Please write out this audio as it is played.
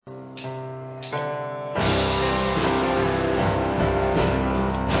Saturday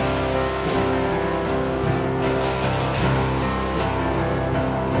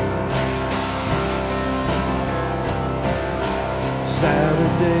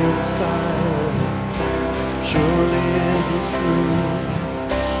was silent, surely it was through.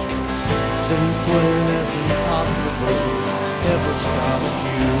 Things weren't as impossible ever stopped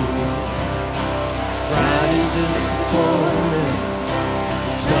you. Friday's disappointment,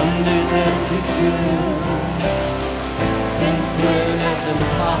 Sunday's empty too. Things weren't as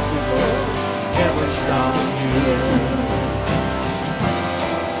impossible ever stopped you.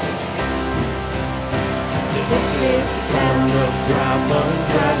 This is the sound of dry bones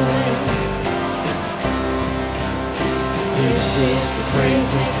rattling. This is the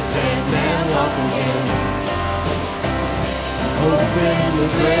praise of a dead man walking in. Open the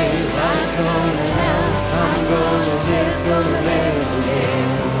grave, I'm coming out. I'm gonna live again.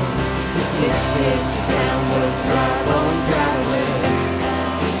 This is the sound of dry bones rattling.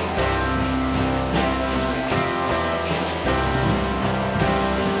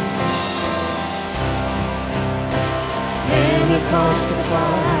 Pentecostal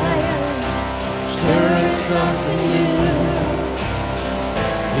fire, stirring something new.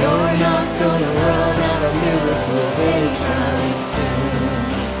 You're not gonna run out of miracles anytime soon.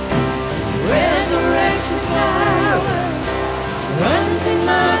 Resurrection power runs in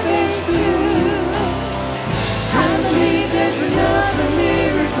my veins too. I believe there's another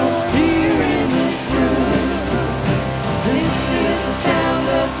miracle here in this room. This is the sound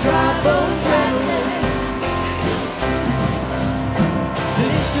of dry bones rattling.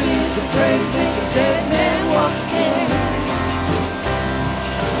 This is the praise that the dead man walk again.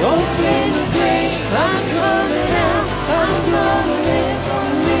 Open the grave, I'm coming out. I'm gonna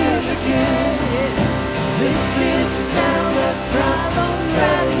live again. This is the sound of dry bones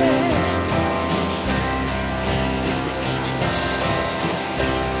rattling.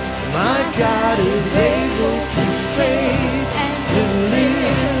 My God is able to save and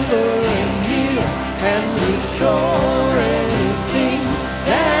deliver and heal and restore anything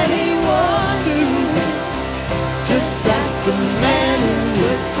that He wants to. Just ask the man who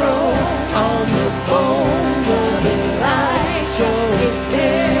was thrown on the bones of Elisha if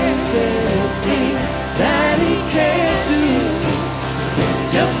there's anything that He can't do.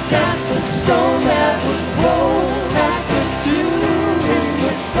 Just ask the stone that was rolled at the tomb in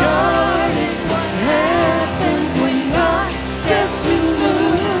the garden what happens when God says to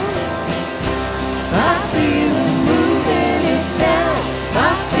move. I feel Him moving it now.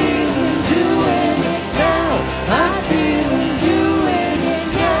 I feel Him doing it now. I feel Him doing it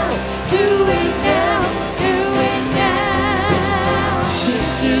now. Do it now. Do it now. This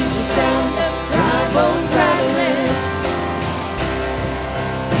is the sound of dry bones rattling.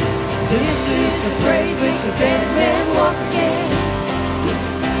 This is the praise with the dead man walk again.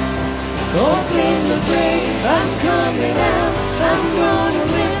 Open the grave, I'm coming out. I'm gonna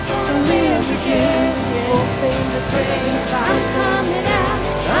live again. Open the grave, I'm coming out.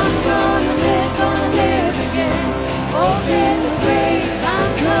 I'm gonna live again. Open the grave,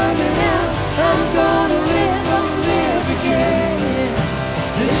 I'm coming out. I'm gonna live again.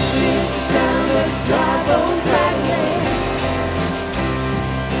 This is the sound of dry bones rattling.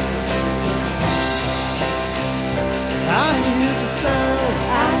 I hear the sound.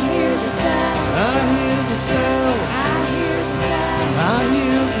 I hear the sound. I hear the sound. I hear the sound. I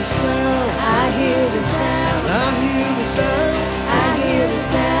hear the sound. I hear the sound. I hear the sound. I hear the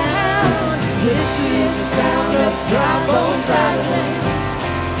sound. This is the sound of dry bones rattling.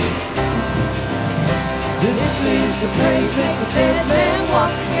 This is the praise that the dead man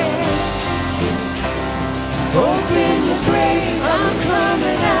walk again. Open the grave, I'm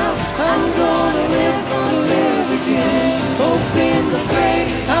coming out. I'm gonna live again. Open the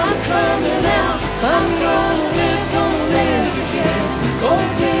grave, I'm coming out. I'm gonna live again.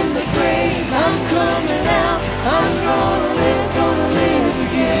 Open the grave, I'm coming out. I'm gonna live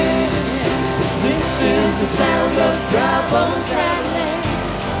again. This is the sound of dry bones rattling.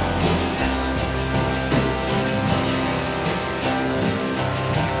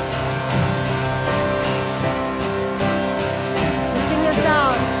 Sing us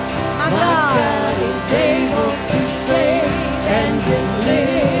out. My My God. God is able to save and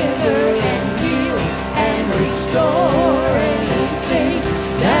deliver and heal and restore anything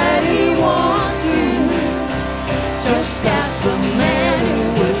that He wants to. Just ask the man who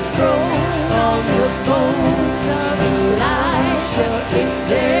was thrown on the bones of Elisha if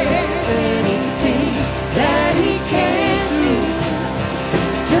there's anything that He can't do.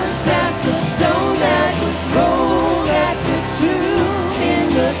 Just ask the stone that was rolled at the tomb in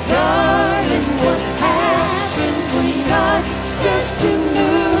the garden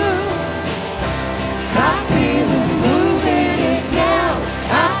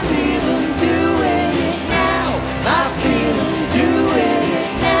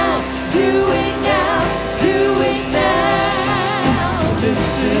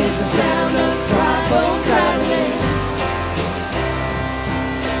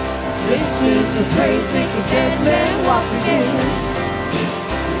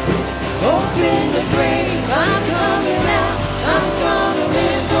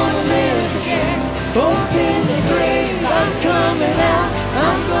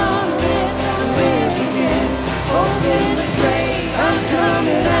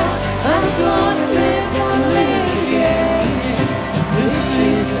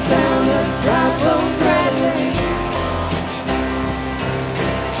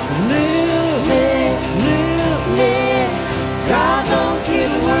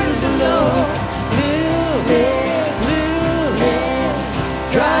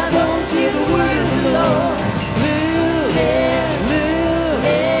to the word of the Lord. Live, live,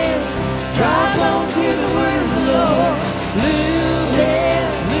 live. Drive on to the word of the Lord. Live, live,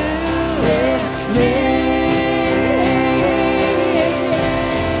 live, live.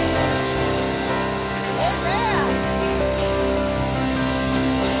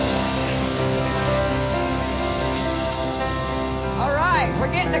 All right,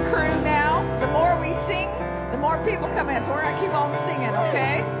 we're getting the crew now. The more we sing, the more people come in. So we're gonna keep on singing,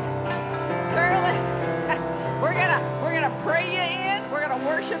 okay? Carolyn, we're gonna pray you in. We're gonna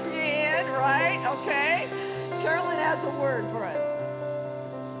worship you in, right? Okay. Carolyn has a word for us.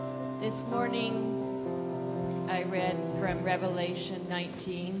 This morning, I read from Revelation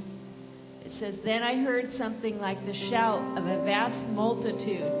 19. It says, "Then I heard something like the shout of a vast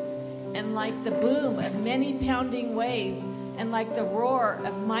multitude, and like the boom of many pounding waves, and like the roar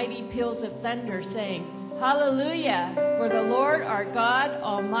of mighty peals of thunder, saying, Hallelujah! For the Lord our God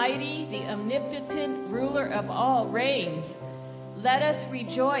Almighty, the omnipotent ruler of all, reigns. Let us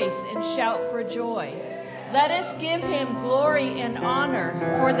rejoice and shout for joy. Let us give him glory and honor,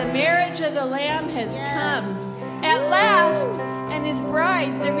 for the marriage of the Lamb has come at last, and his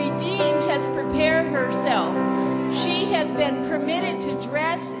bride, the redeemed, has prepared herself. She has been permitted to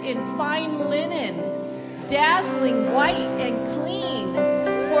dress in fine linen, dazzling white and clean,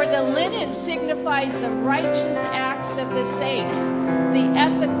 for the linen signifies the righteous acts of the saints, the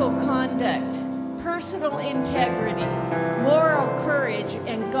ethical conduct, personal integrity, moral courage,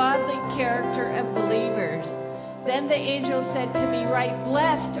 and godly character of believers. Then the angel said to me, Right,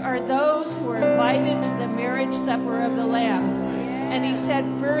 blessed are those who are invited to the marriage supper of the Lamb. And he said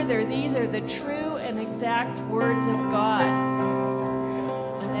further, these are the true and exact words of God.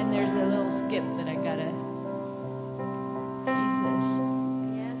 And then there's a little skip that I gotta. Jesus.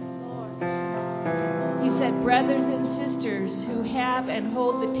 Yes, Lord. He said, brothers and sisters who have and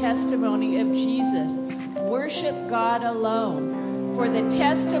hold the testimony of Jesus, worship God alone. For the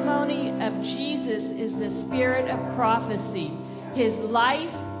testimony of Jesus is the spirit of prophecy, his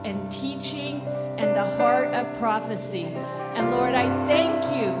life and teaching and the heart of prophecy. And Lord, I thank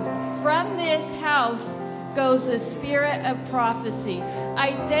you. From this house goes the spirit of prophecy.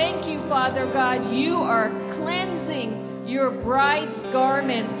 I thank you, Father God. You are cleansing your bride's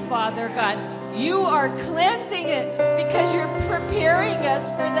garments, Father God. You are cleansing it because you're preparing us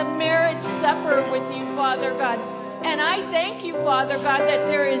for the marriage supper with you, Father God. And I thank you, Father God, that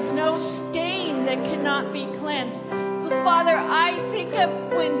there is no stain that cannot be cleansed. Father, I think of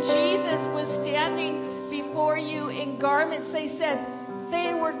when Jesus was standing before you in garments, they said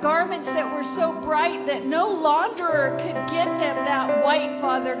they were garments that were so bright that no launderer could get them that white,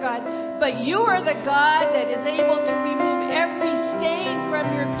 Father God. But you are the God that is able to remove every stain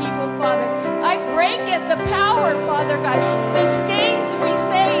from your people, Father. I break at the power, Father God. The stains we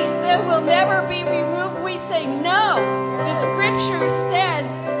say that will never be removed, we say no. The scripture says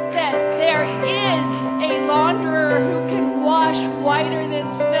that there is a launderer who can wash whiter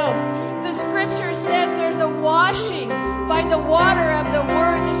than snow. The scripture says there's a washing by the water of the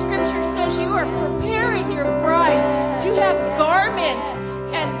word. The scripture says you are preparing your bride to have garments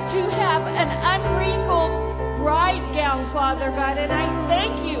and to have an unwrinkled bride gown, Father God. And I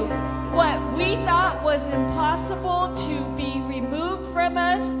thank you. What we thought was impossible to be removed from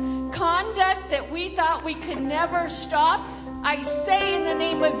us, conduct that we thought we could never stop, I say in the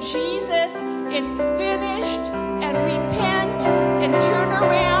name of Jesus, it's finished, and repent and turn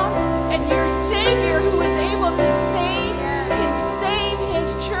around, and your Savior who is able to save can save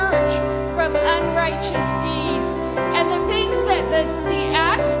his church from unrighteous deeds. And the things that the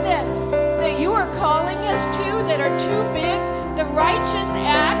acts that you are calling us to that are too big, the righteous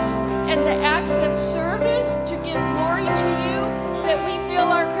acts and the acts of service to give glory to you that we feel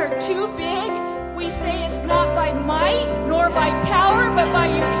are too big, we say it's not by might nor by power, but by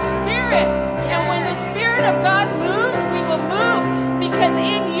your Spirit. And when the Spirit of God moves, we will move, because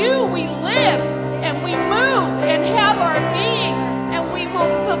in you we live and we move and have our being, and we will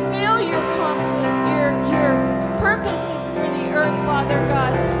fulfill your purposes for the earth, Father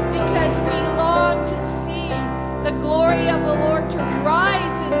God, because we long to see the glory of the Lord to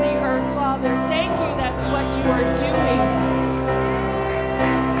rise in the earth, Father. Thank you, that's what you are doing.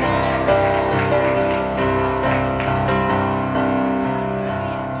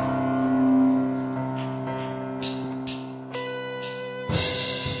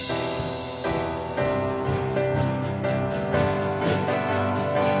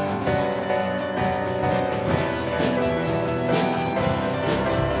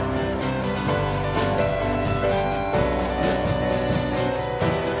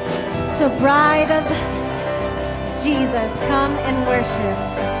 So, bride of Jesus, come and worship.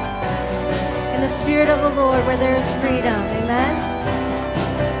 In the Spirit of the Lord where there is freedom. Amen.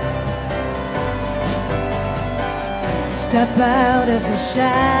 Step out of the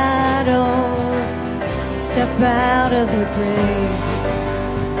shadows. Step out of the grave.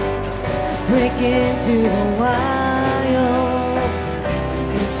 Break into the wild.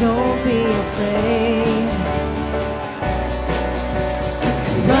 And don't be afraid.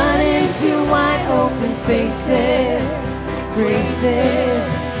 Run into wide open spaces. Graces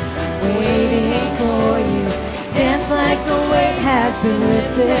waiting for you. Dance like the weight has been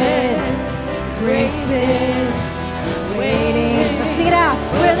lifted. Graces waiting. Let's sing it out.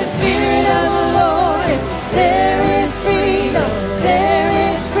 Where the Spirit of the Lord is, there is freedom. There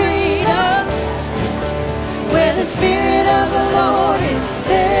is freedom. Where the Spirit of the Lord is,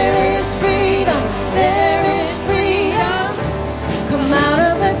 there is freedom. There is freedom. Come out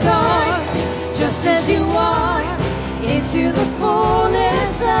of the dark, just as you are, into the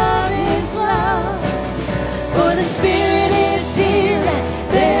fullness of His love. For the Spirit is here, let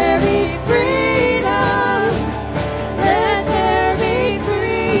there be freedom. Let there be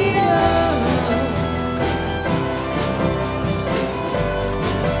freedom.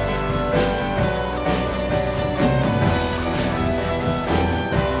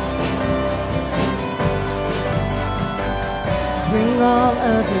 Bring all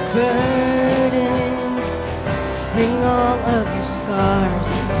of your burdens. Bring all of your scars.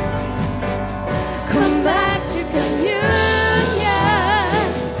 Come back to communion.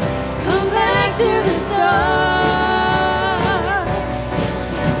 Come back to the start.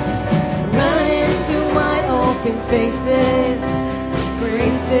 Run into wide open spaces.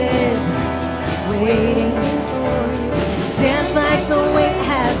 Graces waiting for you. Dance like the weight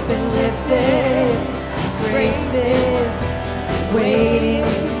has been lifted. Graces waiting.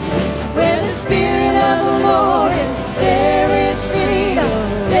 Where the Spirit of the Lord is, there is freedom.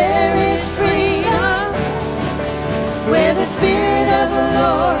 There is freedom. Where the Spirit of the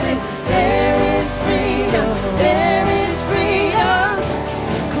Lord is, there is freedom. There is freedom.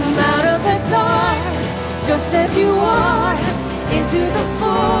 Come out of the dark, just as you are, into the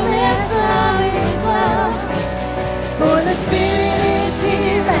fullness of His love. For the Spirit is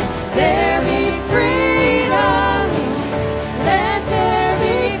here, let there be freedom. Let there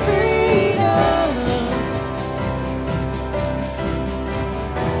be freedom.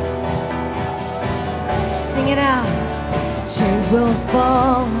 Sing it out. Chains will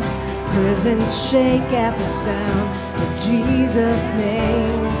fall, prisons shake at the sound of Jesus'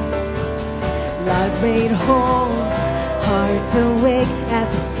 name. Lives made whole, hearts awake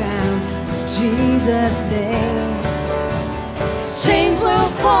at the sound of Jesus' name. Chains will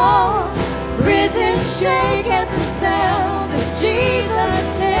fall, prisons shake at the sound of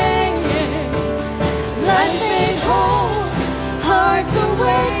Jesus' name. Lives made whole, hearts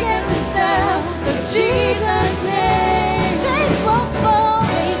awake at the sound of Jesus' name. Chains will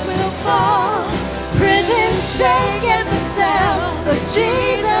fall, prisons shake at the sound of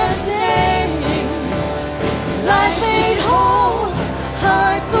Jesus' name. Lives made whole,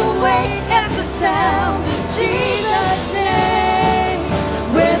 hearts awake at the sound of Jesus' name.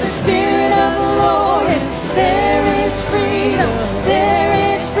 Where the Spirit of the Lord is, there is freedom. There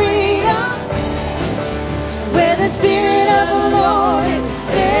is freedom. Where the Spirit of the Lord is,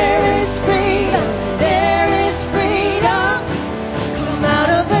 there is freedom. There is freedom. Come out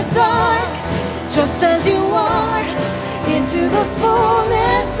of the dark, just as you are, into the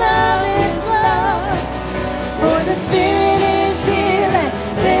fullness of His love. For the Spirit is here, let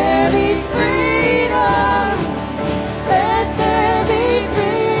there be freedom. Let there be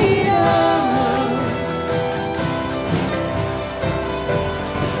freedom.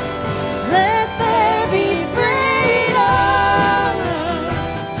 Let there be freedom.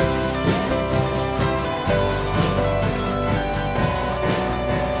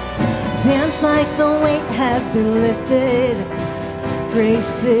 Dance like the weight has been lifted.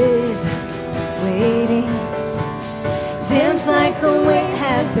 Grace is waiting. Dance like the weight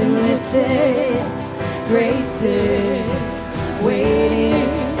has been lifted. Grace is waiting.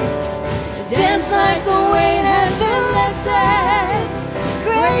 Dance like the weight has been lifted.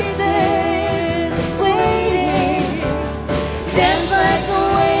 Grace is waiting. Dance like the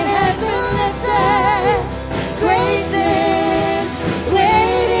weight has been lifted. Grace is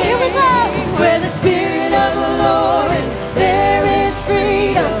waiting. Here we go. Where the Spirit of the Lord is, there is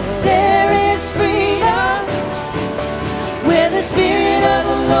freedom. There is freedom. Where the Spirit of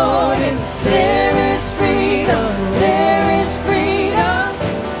the Lord is, there is freedom. There is freedom.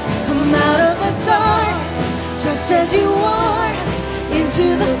 Come out of the dark, just as you are,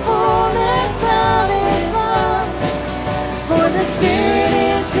 into the fullness of His love. For the Spirit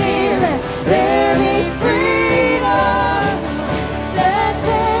is here, let there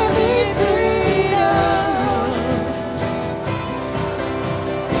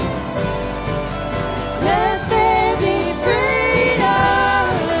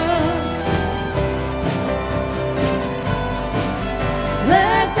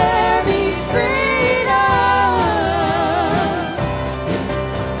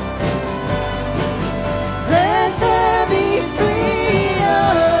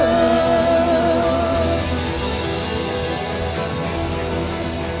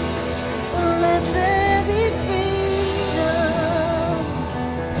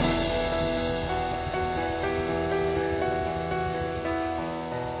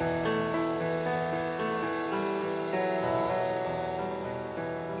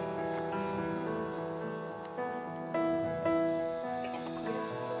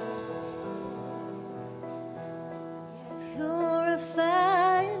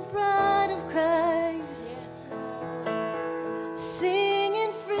purified bride of Christ,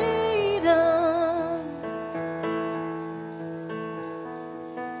 singing freedom.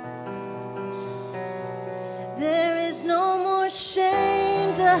 There is no more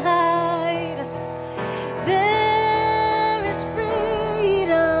shame to hide. There is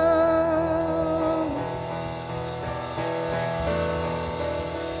freedom.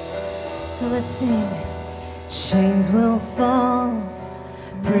 So let's sing. Chains will fall,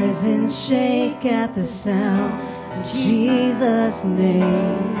 prisons shake at the sound of Jesus'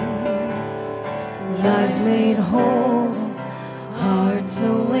 name. Lives made whole, hearts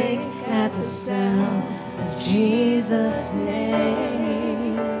awake at the sound of Jesus'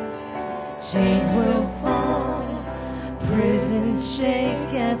 name. Chains will fall, prisons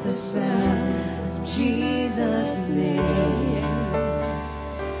shake at the sound of Jesus' name.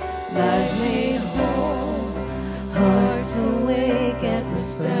 Lives made whole, hearts awake at the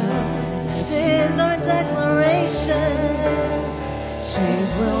sound. This is our declaration.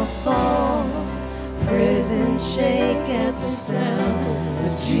 Chains will fall, prisons shake at the sound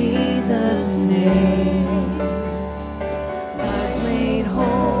of Jesus' name. Lives made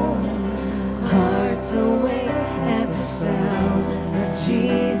whole, hearts awake at the sound of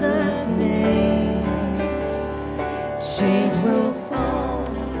Jesus' name. Chains will fall,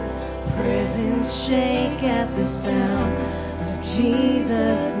 prisons shake at the sound of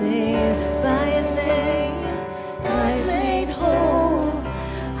Jesus' name. By his name, lives made whole,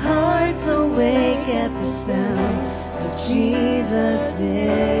 hearts awake at the sound of Jesus'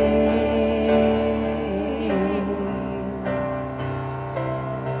 name.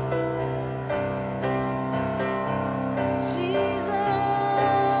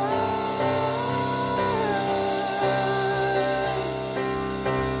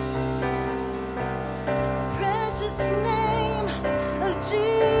 Precious name of Jesus,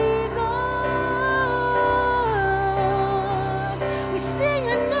 we sing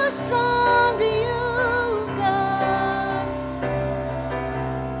a new song to you, God.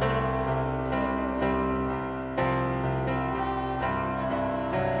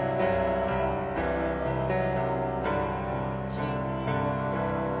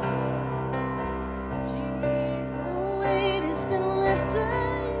 The weight has been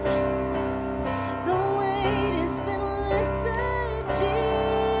lifted. The weight has been lifted,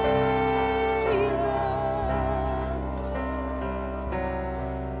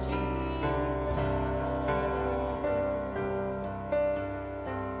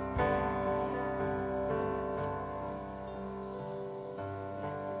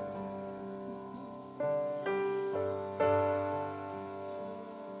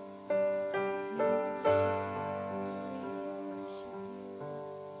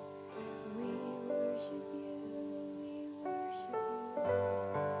 We worship you, we worship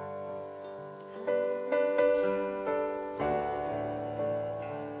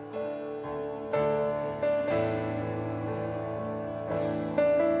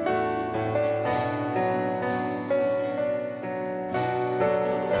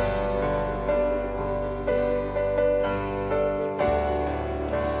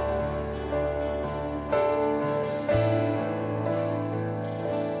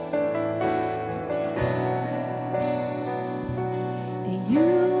you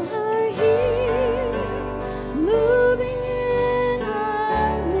are here, moving in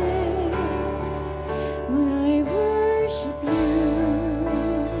our midst. I worship you.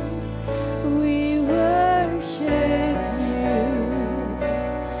 We worship you.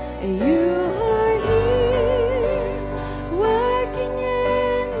 You are here, working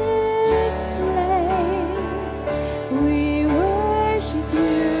in this place. We worship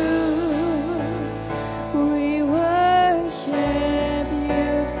you. We worship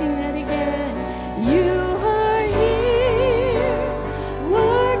you. Sing that again. You are here,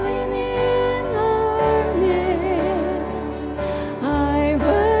 working in our midst. I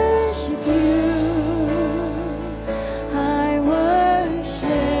worship you. I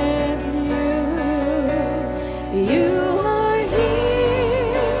worship you. You are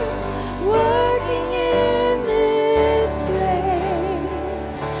here, working in this place.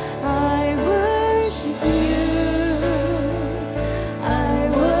 I worship you. I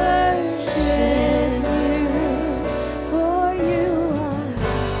worship you. For you are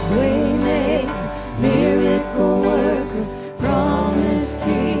waymaker, miracle worker, promise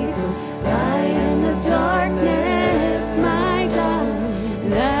keeper, light in the darkness, my God.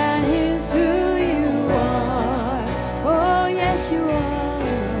 That is who you are. Oh, yes, you are.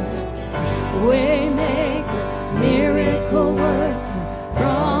 Waymaker, miracle worker,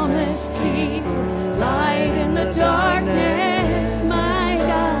 promise keeper, light in the darkness,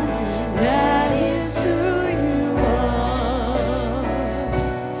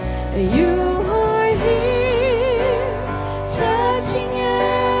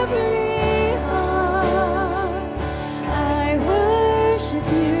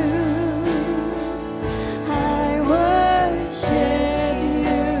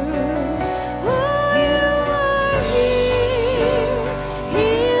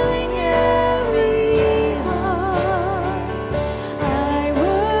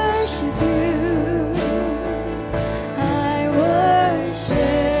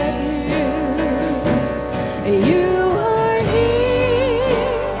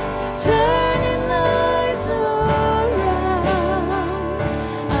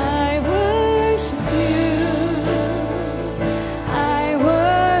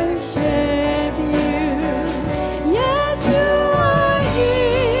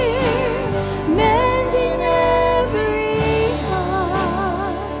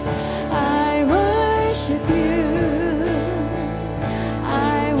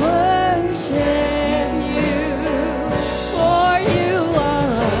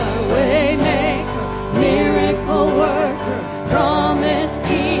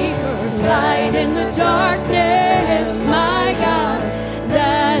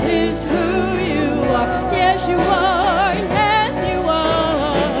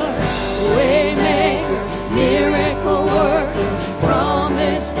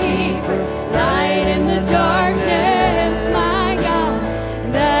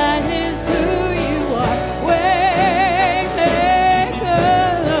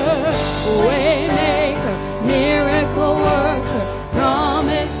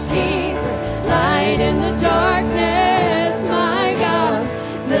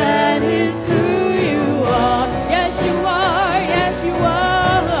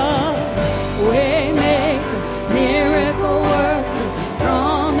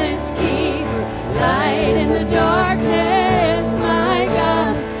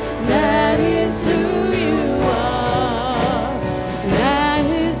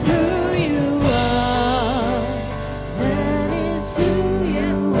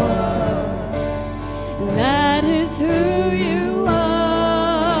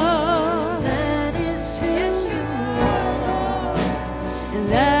 And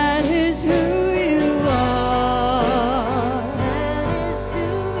that is who you are. That is who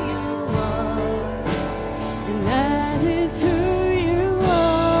you are. And that is who you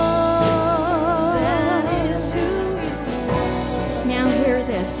are. That is who you are. Now hear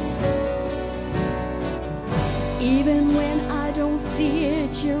this. Even when I don't see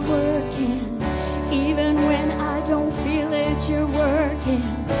it, you're working. Even when I don't feel it, you're working.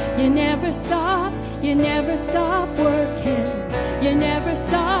 You never stop working.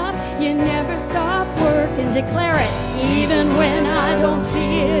 You never stop working. Declare it. Even when I don't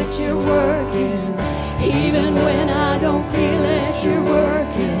see it, you're working. Even when I don't feel it, you're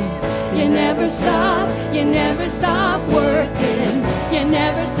working. You never stop working. You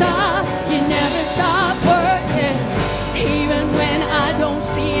never stop working. Even when I don't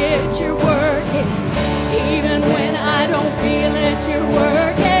see it, you're working. Even when I don't feel it, you're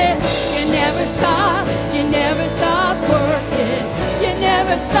working. You never stop working. You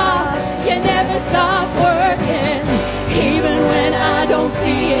never stop working. Even when I don't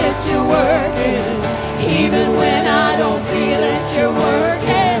see it, you're working. Even when I don't feel it, you're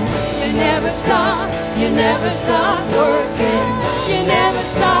working. You never stop working. You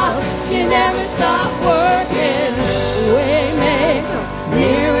never stop working. Waymaker,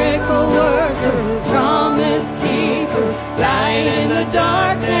 miracle worker, promise keeper, light in the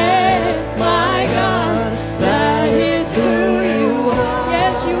darkness, my God, that is who you are.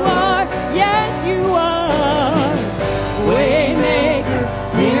 Yes, you are. Yes, you are. Waymaker,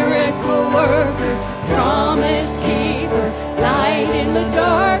 miracle worker, promise keeper, light in the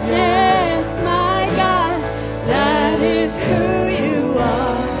darkness, my God, that is who you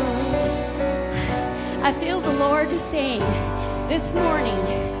are. I feel the Lord saying this morning,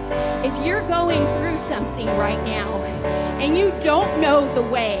 if you're going through something right now and you don't know the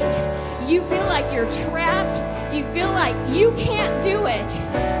way, you feel like you're trapped, you feel like you can't do it,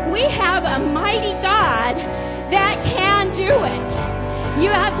 we have a mighty God that can do it. You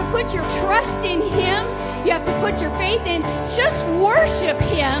have to put your trust in Him. You have to put your faith in. Just worship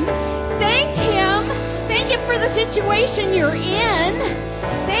Him. Thank Him. Thank Him for the situation you're in.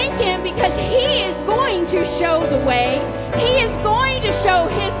 Thank Him because He is going to show the way. He is going to show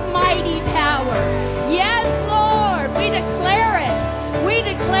His mighty power. Yes, Lord, we declare it. We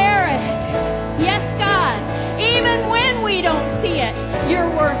declare it. Yes, God, even when we don't see it, you're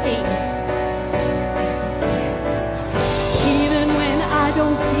working. Even when I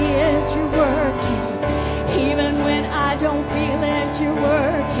don't see it, you're working. Even when I don't feel it, you're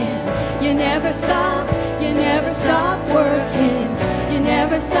working. You never stop working. You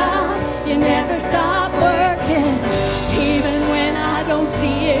never stop working. Even when I don't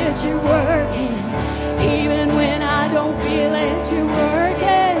see it, you're working. Even when I don't feel it, you're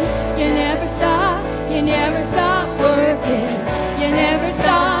working. You never stop working. You never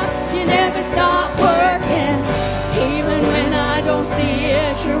stop working. Even when I don't see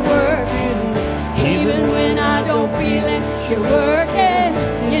it, you're working. Even when I don't feel it, you're working.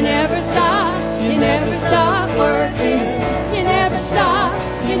 You never stop working.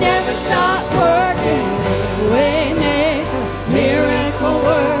 You never stop working. Waymaker, miracle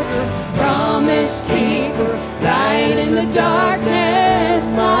worker, promise keeper, light in the darkness,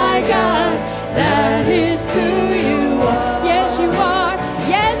 my God, that is who you are. Yes, you are.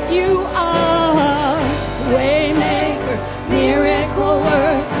 Yes, you are. Waymaker, miracle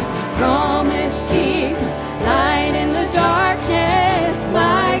worker, promise keeper, light in the darkness,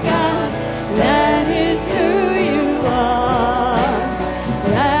 my God, that is who you are.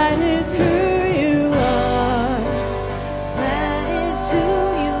 That is who you are. That is who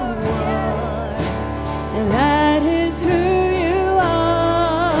you are. And that is who you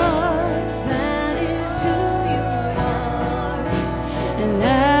are. That is who you are. And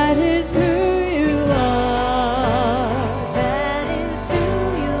that is who you are. That is who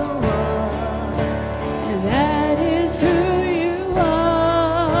you are. And that is who you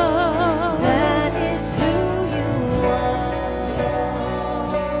are. That is who you are.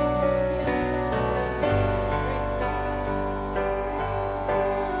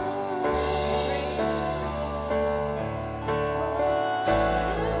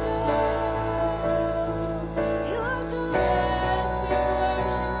 You're the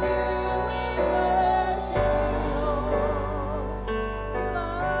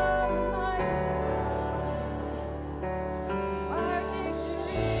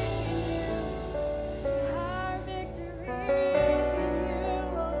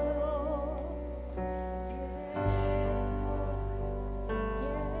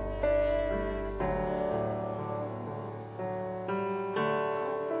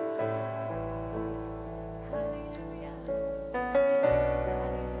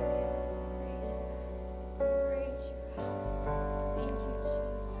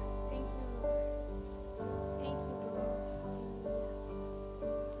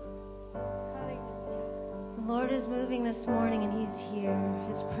is moving this morning and He's here.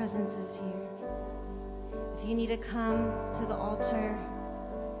 His presence is here. If you need to come to the altar,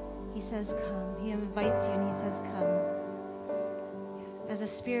 He says come. He invites you and He says come. As the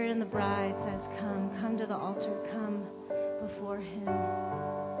Spirit and the bride says come to the altar, come before Him.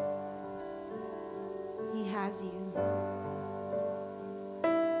 He has you.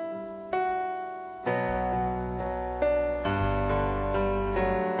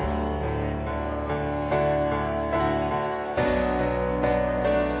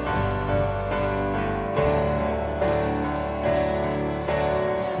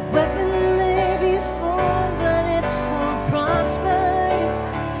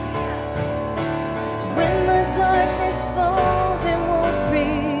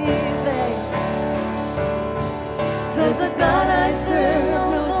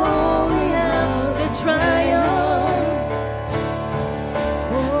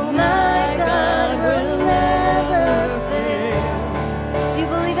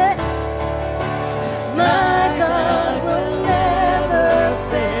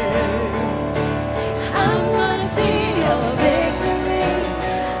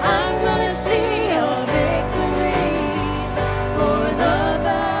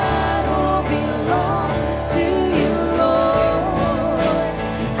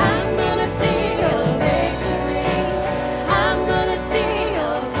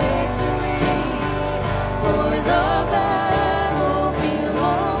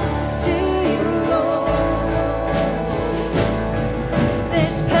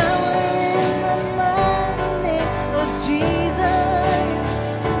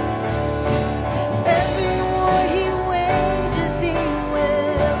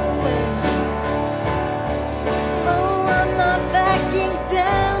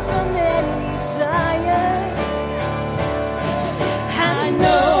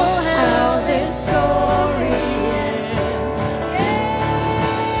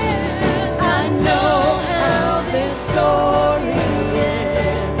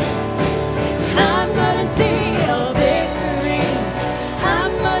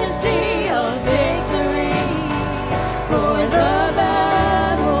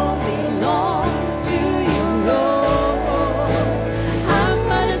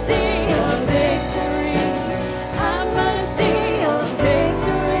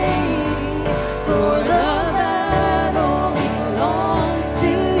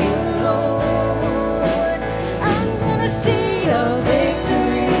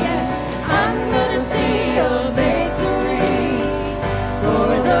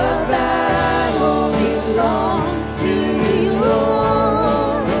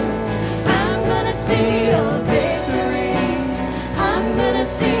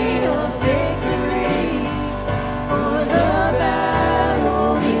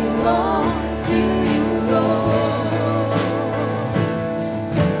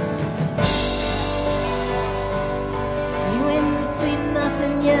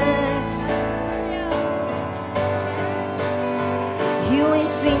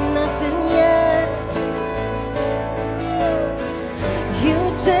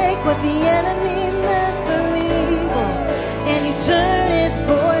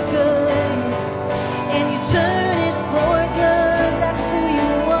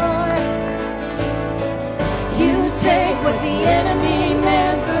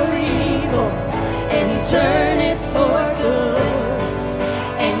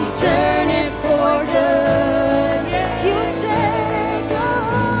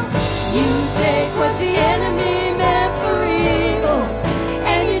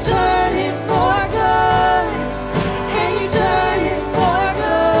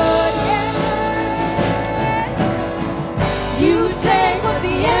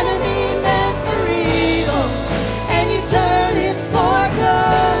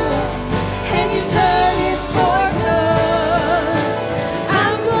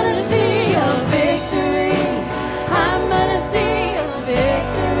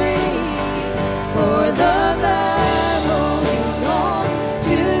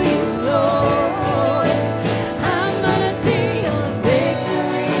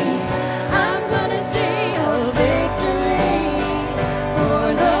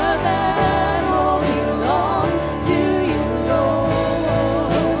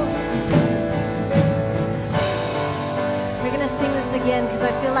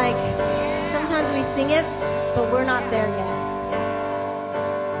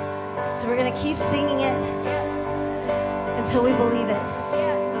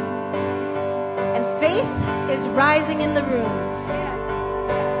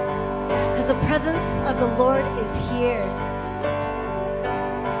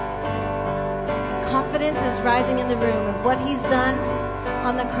 confidence is rising in the room of what he's done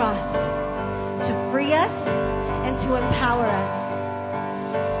on the cross to free us and to empower us.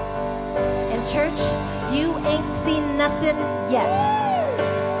 And church, you ain't seen nothing yet.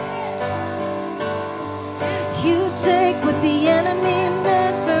 You take what the enemy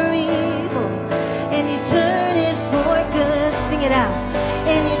meant for evil and you turn it for good. Sing it out.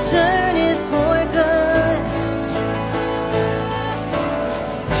 And you turn it for good.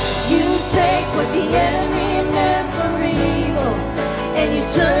 You take what the enemy meant for evil and you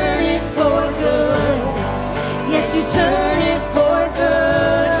turn it for good. Yes, you turn it for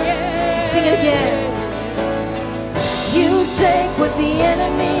good. Sing it again. You take what the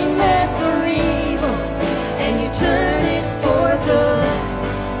enemy meant for evil and you turn it for good.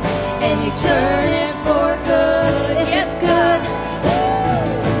 And you turn it for good. If it's good,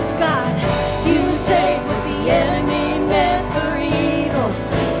 it's God. You take what the enemy meant for evil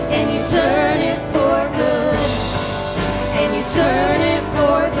and you turn it for good. And you turn it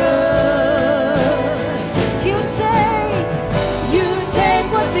for good. You take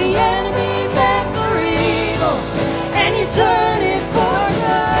what the enemy meant for evil and you turn it for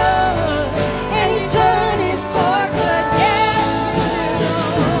good. And you turn it for good. Yeah.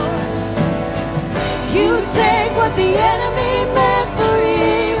 You take what the enemy meant for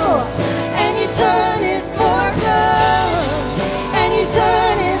evil and you turn it for good. And you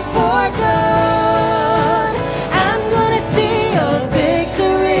turn it for good. I'm gonna see a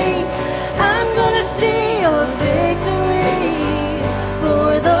victory. I'm gonna see a victory.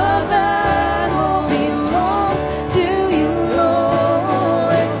 For the battle belongs to you,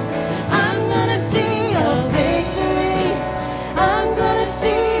 Lord. I'm gonna see a victory. I'm gonna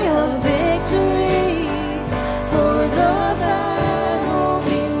see a victory. For the battle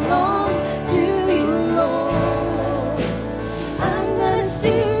belongs to you, Lord. I'm gonna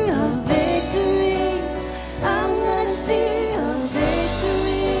see a victory. I'm gonna see a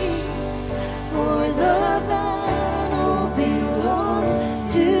victory. For the battle belongs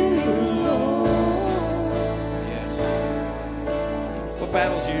to you, Lord. Yes. What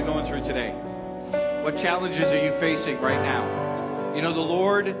battles are you going through today? What challenges are you facing right now? You know, the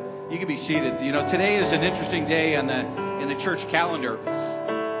Lord, you can be seated. You know, today is an interesting day in the church calendar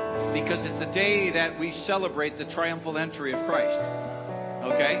because it's the day that we celebrate the triumphal entry of Christ.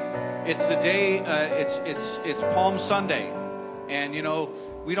 Okay? It's the day, it's Palm Sunday. And, you know,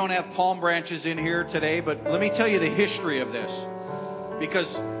 we don't have palm branches in here today, but let me tell you the history of this.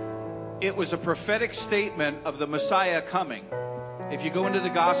 Because it was a prophetic statement of the Messiah coming. If you go into the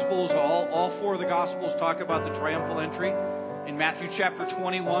Gospels, all four of the Gospels talk about the triumphal entry. In Matthew chapter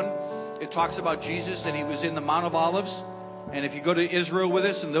 21, it talks about Jesus and he was in the Mount of Olives. And if you go to Israel with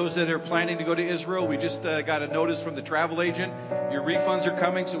us, and those that are planning to go to Israel, we just got a notice from the travel agent. Your refunds are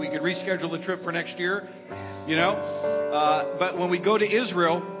coming, so we could reschedule the trip for next year. You know? But when we go to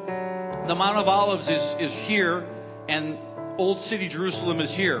Israel, the Mount of Olives is here, and Old City Jerusalem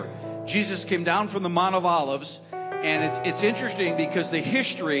is here. Jesus came down from the Mount of Olives, and it's interesting because the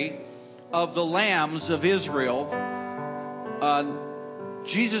history of the lambs of Israel,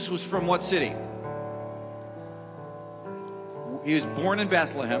 Jesus was from what city? He was born in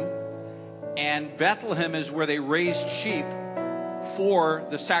Bethlehem, and Bethlehem is where they raised sheep for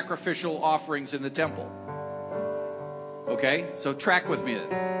the sacrificial offerings in the temple. Okay, so track with me.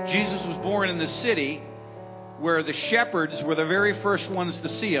 Jesus was born in the city where the shepherds were the very first ones to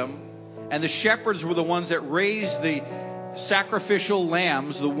see him, and the shepherds were the ones that raised the sacrificial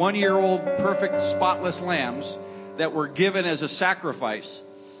lambs, the 1-year-old perfect spotless lambs that were given as a sacrifice.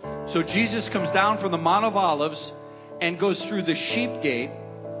 So Jesus comes down from the Mount of Olives and goes through the sheep gate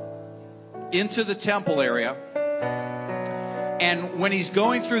into the temple area. And when he's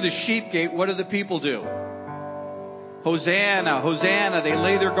going through the sheep gate, what do the people do? Hosanna, Hosanna. They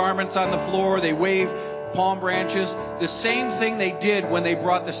lay their garments on the floor. They wave palm branches. The same thing they did when they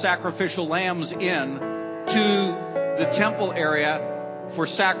brought the sacrificial lambs in to the temple area for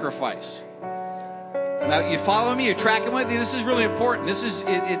sacrifice. Now, you follow me? You're tracking with me? This is really important. This is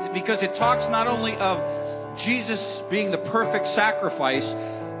it because it talks not only of Jesus being the perfect sacrifice,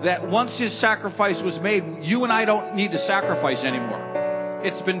 that once his sacrifice was made, you and I don't need to sacrifice anymore.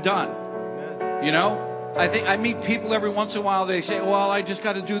 It's been done. You know? I think I meet people every once in a while. They say, well, I just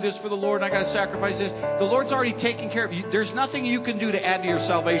got to do this for the Lord and I got to sacrifice this. The Lord's already taken care of you. There's nothing you can do to add to your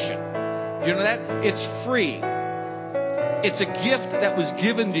salvation. Do you know that? It's free. It's a gift that was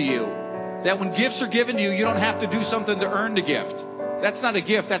given to you. That when gifts are given to you, you don't have to do something to earn the gift. That's not a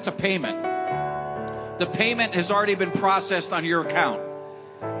gift. That's a payment. The payment has already been processed on your account.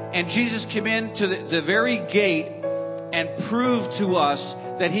 And Jesus came into the very gate and prove to us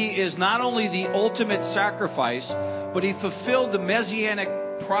that he is not only the ultimate sacrifice, but he fulfilled the messianic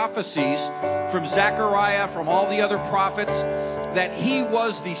prophecies from Zechariah, from all the other prophets, that he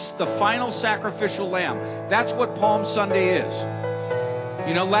was the final sacrificial lamb. That's what Palm Sunday is.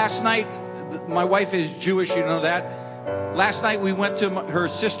 You know, last night, my wife is Jewish, you know that. Last night we went to her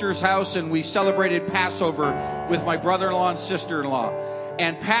sister's house and we celebrated Passover with my brother-in-law and sister-in-law.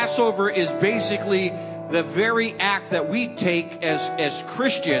 And Passover is basically the very act that we take as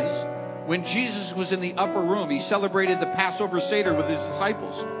Christians. When Jesus was in the upper room, he celebrated the Passover Seder with his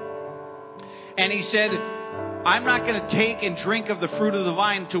disciples. And he said, I'm not going to take and drink of the fruit of the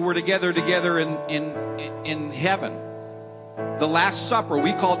vine till we're together in heaven. The Last Supper,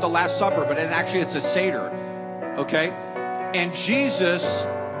 we call it the Last Supper, but it's a Seder. Okay? And Jesus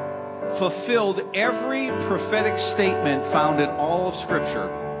fulfilled every prophetic statement found in all of Scripture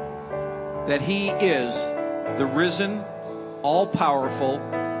that he is the risen, all-powerful,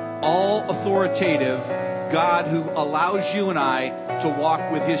 all-authoritative God who allows you and I to walk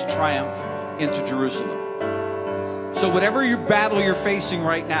with his triumph into Jerusalem. So whatever your battle you're facing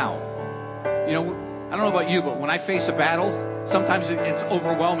right now, you know, I don't know about you, but when I face a battle, sometimes it's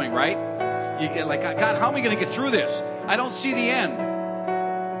overwhelming, right? You get like, God, how am I going to get through this? I don't see the end.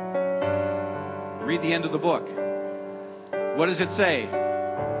 Read the end of the book. What does it say?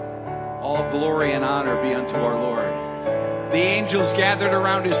 All glory and honor be unto our Lord. The angels gathered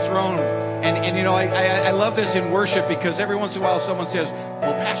around his throne. And you know, I love this in worship, because every once in a while someone says,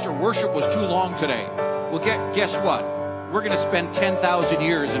 well, Pastor, worship was too long today. Well, guess what? We're going to spend 10,000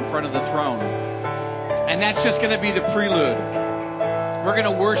 years in front of the throne. And that's just going to be the prelude. We're going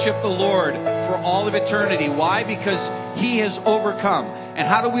to worship the Lord for all of eternity. Why? Because he has overcome. And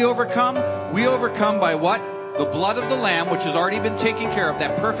how do we overcome? We overcome by what? The blood of the Lamb, which has already been taken care of,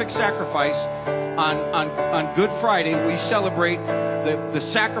 that perfect sacrifice. On Good Friday, we celebrate the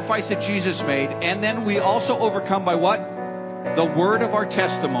sacrifice that Jesus made. And then we also overcome by what? The word of our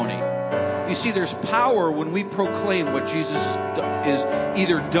testimony. You see, there's power when we proclaim what Jesus is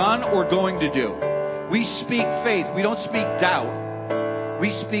either done or going to do. We speak faith. We don't speak doubt. We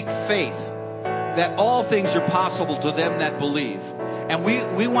speak faith that all things are possible to them that believe. And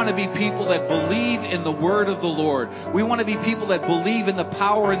we want to be people that believe in the word of the Lord. We want to be people that believe in the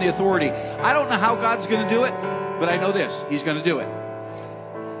power and the authority. I don't know how God's going to do it, but I know this. He's going to do it.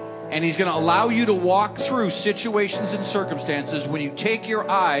 And he's going to allow you to walk through situations and circumstances when you take your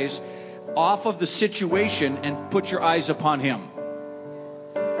eyes off of the situation and put your eyes upon him.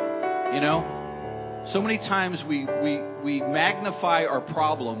 You know, so many times we magnify our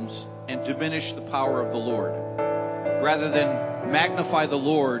problems and diminish the power of the Lord, rather than magnify the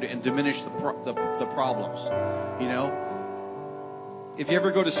Lord and diminish the problems. You know, if you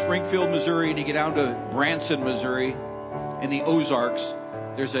ever go to Springfield, Missouri, and you get down to Branson, Missouri, in the Ozarks,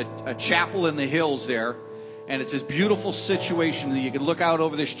 there's a chapel in the hills there, and it's this beautiful situation that you can look out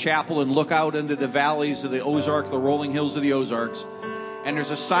over this chapel and look out into the valleys of the Ozarks, the rolling hills of the Ozarks. And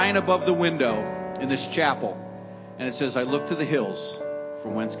there's a sign above the window in this chapel, and it says, I look to the hills,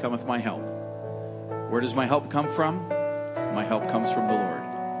 from whence cometh my help. Where does my help come from? My help comes from the Lord.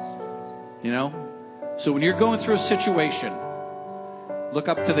 You know? So when you're going through a situation, look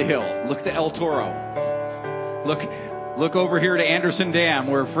up to the hill. Look to El Toro. Look over here to Anderson Dam,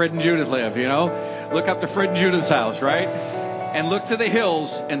 where Fred and Judith live, you know? Look up to Fred and Judith's house, right? And look to the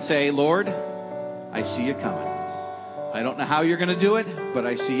hills and say, Lord, I see you coming. I don't know how you're going to do it, but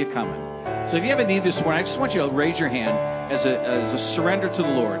I see you coming. So if you have a need this morning, I just want you to raise your hand as a surrender to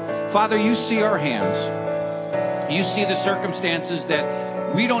the Lord. Father, you see our hands. You see the circumstances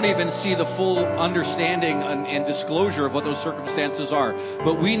that we don't even see the full understanding and disclosure of what those circumstances are.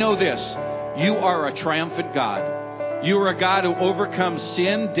 But we know this. You are a triumphant God. You are a God who overcomes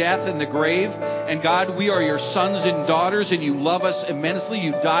sin, death, and the grave. And God, we are your sons and daughters, and you love us immensely.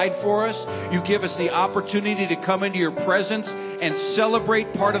 You died for us. You give us the opportunity to come into your presence and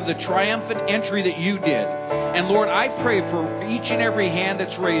celebrate part of the triumphant entry that you did. And Lord, I pray for each and every hand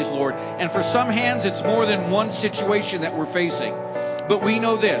that's raised, Lord. And for some hands, it's more than one situation that we're facing. But we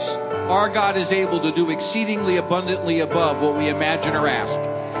know this. Our God is able to do exceedingly abundantly above what we imagine or ask.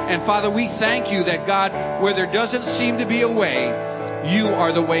 And Father, we thank you that, God, where there doesn't seem to be a way, you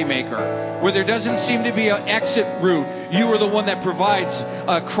are the way maker. Where there doesn't seem to be an exit route, you are the one that provides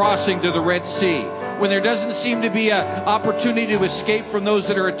a crossing to the Red Sea. When there doesn't seem to be an opportunity to escape from those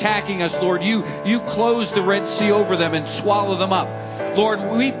that are attacking us, Lord, you close the Red Sea over them and swallow them up. Lord,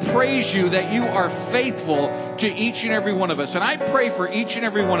 we praise you that you are faithful to each and every one of us. And I pray for each and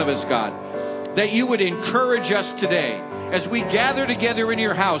every one of us, God, that you would encourage us today. As we gather together in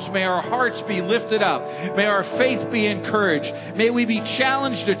your house, may our hearts be lifted up. May our faith be encouraged. May we be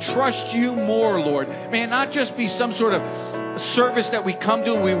challenged to trust you more, Lord. May it not just be some sort of service that we come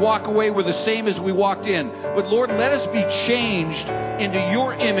to and we walk away, we're the same as we walked in. But Lord, let us be changed into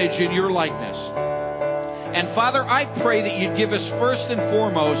your image and your likeness. And Father, I pray that you'd give us first and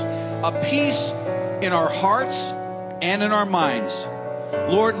foremost a peace in our hearts and in our minds.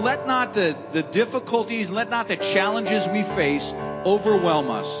 Lord, let not the difficulties, let not the challenges we face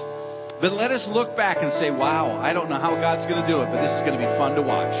overwhelm us. But let us look back and say, wow, I don't know how God's going to do it, but this is going to be fun to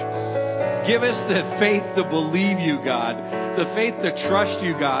watch. Give us the faith to believe you, God. The faith to trust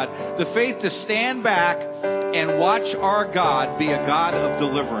you, God. The faith to stand back and watch our God be a God of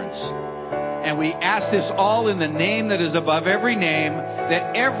deliverance. And we ask this all in the name that is above every name,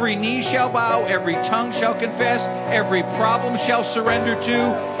 that every knee shall bow, every tongue shall confess, every problem shall surrender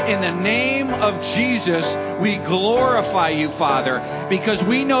to. In the name of Jesus, we glorify you, Father, because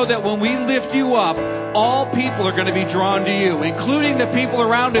we know that when we lift you up, all people are going to be drawn to you, including the people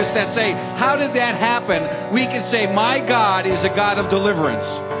around us that say, how did that happen? We can say, my God is a God of deliverance.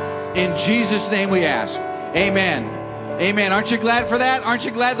 In Jesus' name we ask. Amen. Amen. Aren't you glad for that? Aren't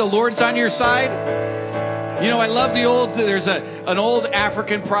you glad the Lord's on your side? You know, I love there's an old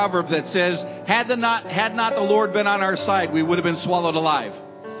African proverb that says, had not the Lord been on our side, we would have been swallowed alive.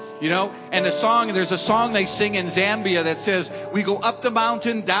 You know, and there's a song they sing in Zambia that says, we go up the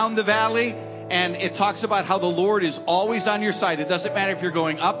mountain, down the valley, and it talks about how the Lord is always on your side. It doesn't matter if you're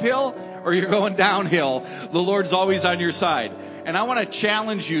going uphill or you're going downhill, the Lord's always on your side. And I want to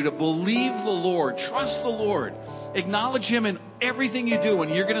challenge you to believe the Lord, trust the Lord, acknowledge Him in everything you do,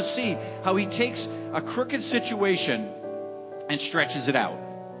 and you're going to see how He takes a crooked situation and stretches it out.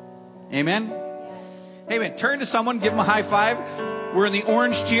 Amen? Amen. Turn to someone, give them a high five. We're in the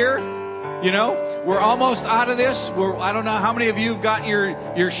orange tier. You know, we're almost out of this. I don't know how many of you have gotten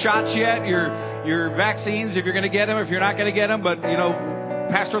your shots yet, your vaccines, if you're going to get them, if you're not going to get them. But, you know,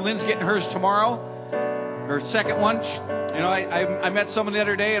 Pastor Lynn's getting hers tomorrow, her second one. You know, I met someone the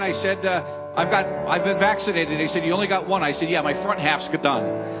other day and I said, I've been vaccinated. They said, you only got one. I said, yeah, my front half's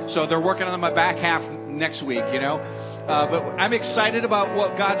done. So they're working on my back half next week, you know. But I'm excited about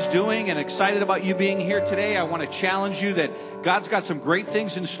what God's doing and excited about you being here today. I want to challenge you that God's got some great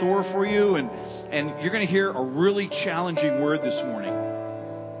things in store for you. And you're going to hear a really challenging word this morning.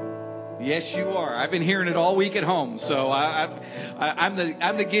 Yes, you are. I've been hearing it all week at home. So I'm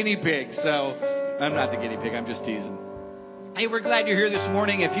the guinea pig. So I'm not the guinea pig. I'm just teasing. Hey, we're glad you're here this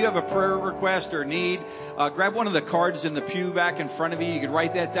morning. If you have a prayer request or need, grab one of the cards in the pew back in front of you. You can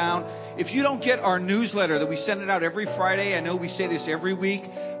write that down. If you don't get our newsletter that we send it out every Friday, I know we say this every week.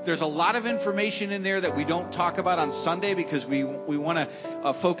 There's a lot of information in there that we don't talk about on Sunday because we want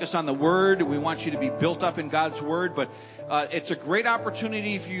to focus on the Word. We want you to be built up in God's Word. But it's a great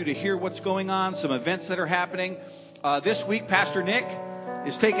opportunity for you to hear what's going on, some events that are happening. This week, Pastor Nick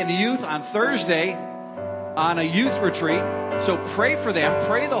is taking the youth on Thursday on a youth retreat. So pray for them.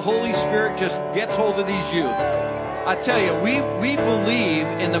 Pray the Holy Spirit just gets hold of these youth. I tell you, we believe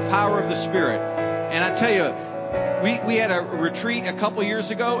in the power of the Spirit. And I tell you, we had a retreat a couple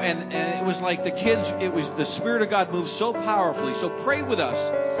years ago, and it was like the Spirit of God moved so powerfully. So pray with us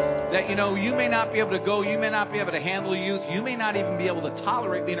that, you know, you may not be able to go, you may not be able to handle youth, you may not even be able to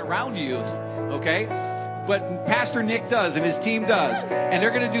tolerate being around youth, okay? But Pastor Nick does, and his team does. And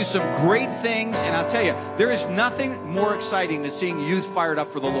they're going to do some great things. And I'll tell you, there is nothing more exciting than seeing youth fired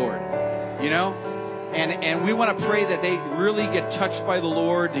up for the Lord. You know? And we want to pray that they really get touched by the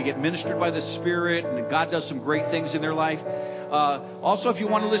Lord, they get ministered by the Spirit, and God does some great things in their life. Also, if you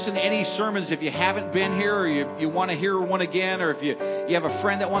want to listen to any sermons, if you haven't been here or you want to hear one again, or if you have a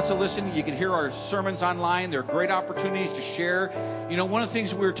friend that wants to listen, you can hear our sermons online. They're great opportunities to share. You know, one of the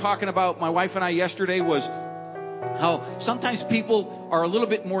things we were talking about, my wife and I, yesterday was how sometimes people are a little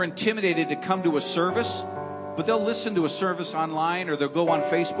bit more intimidated to come to a service, but they'll listen to a service online or they'll go on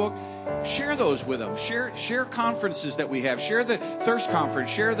Facebook. Share those with them. Share conferences that we have. Share the Thirst Conference.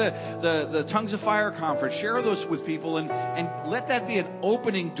 Share the Tongues of Fire Conference. Share those with people and let that be an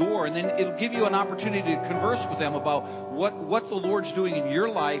opening door. And then it'll give you an opportunity to converse with them about what the Lord's doing in your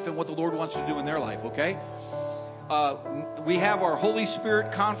life and what the Lord wants to do in their life, okay? We have our Holy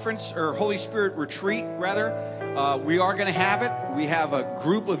Spirit Conference, or Holy Spirit Retreat, rather. We are going to have it. We have a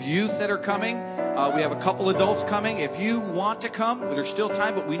group of youth that are coming. We have a couple adults coming. If you want to come, there's still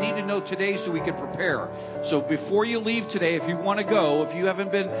time, but we need to know today so we can prepare. So before you leave today, if you want to go, if you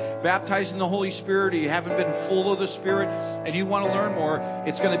haven't been baptized in the Holy Spirit or you haven't been full of the Spirit and you want to learn more,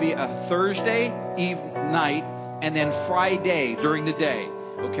 it's going to be a Thursday night and then Friday during the day.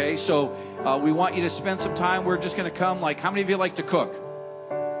 Okay, so we want you to spend some time. We're just going to come. Like, how many of you like to cook?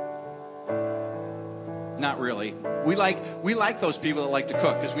 Not really. We like those people that like to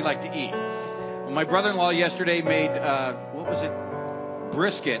cook because we like to eat. Well, my brother-in-law yesterday made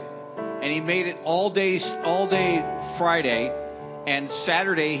brisket, and he made it all day Friday, and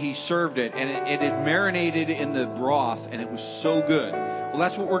Saturday he served it, and it had marinated in the broth, and it was so good. Well,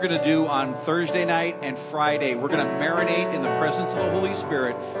 that's what we're going to do on Thursday night and Friday. We're going to marinate in the presence of the Holy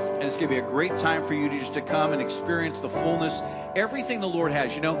Spirit, and it's going to be a great time for you to come and experience the fullness, everything the Lord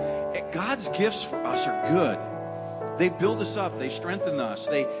has. You know, God's gifts for us are good. They build us up. They strengthen us.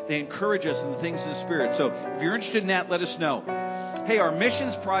 They encourage us in the things of the Spirit. So if you're interested in that, let us know. Hey, our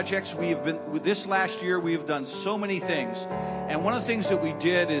missions projects, this last year, we have done so many things. And one of the things that we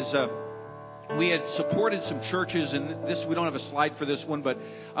did is we had supported some churches, and we don't have a slide for this one, but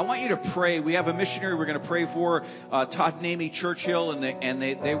I want you to pray. We have a missionary we're going to pray for, Todd and Amy Churchill, and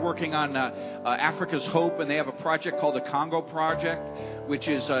they're working on Africa's Hope, and they have a project called the Congo Project, which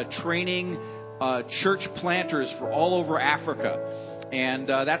is training church planters for all over Africa. And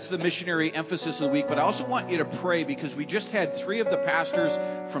that's the missionary emphasis of the week. But I also want you to pray, because we just had 3 of the pastors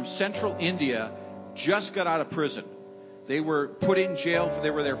from central India just got out of prison. They were put in jail.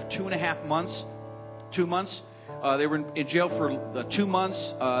 They were there for 2.5 months. 2 months. They were in jail for 2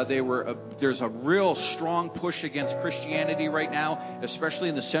 months. There's a real strong push against Christianity right now, especially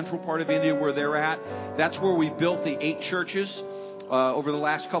in the central part of India where they're at. That's where we built the 8 churches. Over the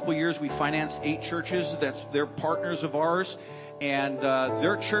last couple of years, we financed 8 churches. They're partners of ours. And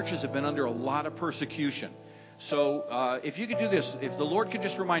their churches have been under a lot of persecution. So if you could do this, if the Lord could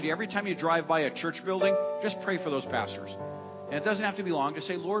just remind you, every time you drive by a church building, just pray for those pastors. And it doesn't have to be long. Just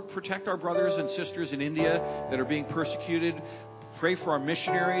say, Lord, protect our brothers and sisters in India that are being persecuted. Pray for our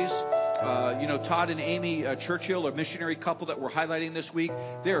missionaries. Todd and Amy Churchill, a missionary couple that we're highlighting this week.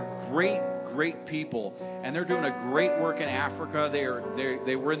 They're great people, and they're doing a great work in Africa.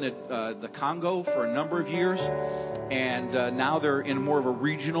 They were in the Congo for a number of years, and now they're in more of a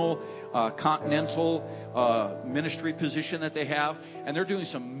regional, continental ministry position that they have, and they're doing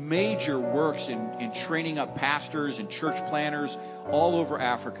some major works in training up pastors and church planners all over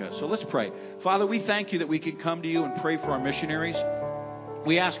Africa. So let's pray. Father, we thank you that we can come to you and pray for our missionaries.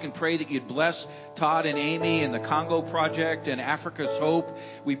 We ask and pray that you'd bless Todd and Amy and the Congo Project and Africa's Hope.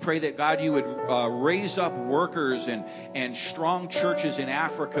 We pray that, God, you would raise up workers and strong churches in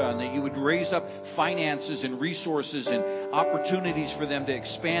Africa, and that you would raise up finances and resources and opportunities for them to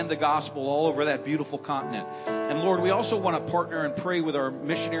expand the gospel all over that beautiful continent. And Lord, we also want to partner and pray with our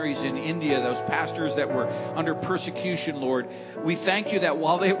missionaries in India, those pastors that were under persecution, Lord. We thank you that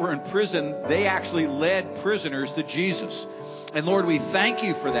while they were in prison, they actually led prisoners to Jesus. And Lord, we thank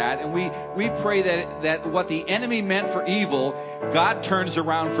you for that. And we pray that what the enemy meant for evil, God turns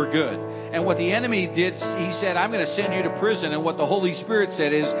around for good. And what the enemy did, he said, I'm going to send you to prison. And what the Holy Spirit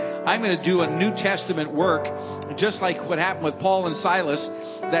said is, I'm going to do a New Testament work, just like what happened with Paul and Silas,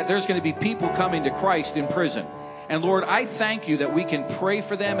 that there's going to be people coming to Christ in prison. And Lord, I thank you that we can pray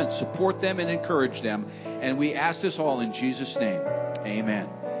for them and support them and encourage them. And we ask this all in Jesus' name. Amen.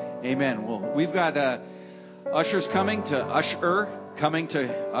 Amen. Well, we've got ushers coming to usher,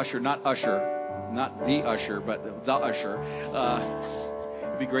 not usher, not the usher, but the usher.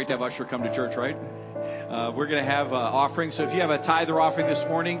 It'd be great to have usher come to church, right? We're going to have offerings. So if you have a tithe or offering this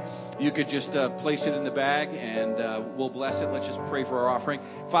morning, you could just place it in the bag, and we'll bless it. Let's just pray for our offering.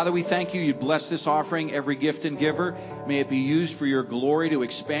 Father, we thank you. You'd bless this offering, every gift and giver. May it be used for your glory to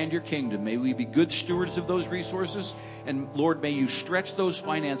expand your kingdom. May we be good stewards of those resources. And Lord, may you stretch those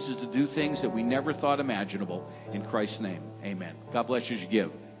finances to do things that we never thought imaginable. In Christ's name, amen. God bless you as you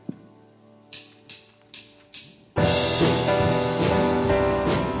give.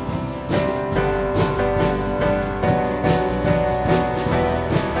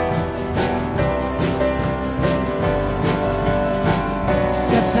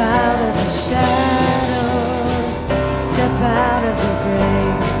 Out of the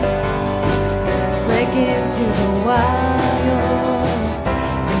grave, break into the wild,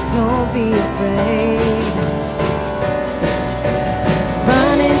 and don't be afraid.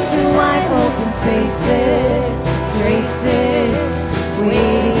 Run into wide open spaces, graces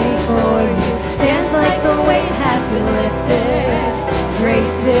waiting for you. Dance like the weight has been lifted,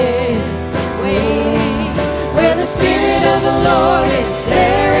 graces waiting. Where the Spirit of the Lord is,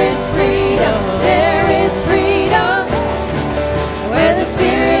 there is freedom, there is freedom. Where the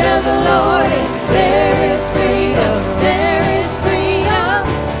Spirit of the Lord is, there is freedom, there is freedom.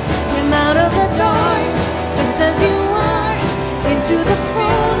 Come out of the dark, just as you are, into the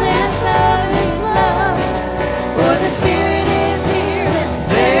fullness of His love. For the Spirit is here,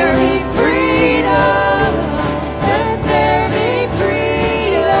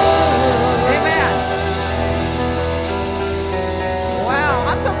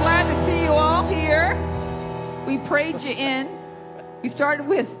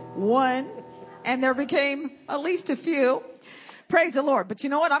 with one, and there became at least a few. Praise the Lord. But you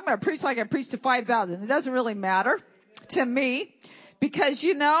know what? I'm going to preach like I preached to 5,000. It doesn't really matter to me because,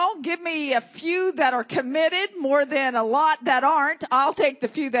 give me a few that are committed more than a lot that aren't. I'll take the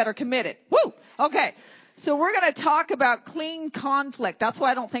few that are committed. Woo! Okay. So we're going to talk about clean conflict. That's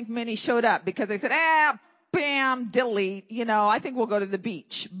why I don't think many showed up because they said, bam, delete. I think we'll go to the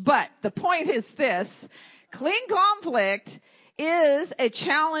beach. But the point is this. Clean conflict is a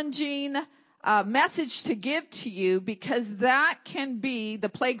challenging message to give to you because that can be the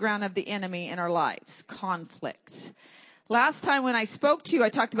playground of the enemy in our lives. Conflict. Last time when I spoke to you, I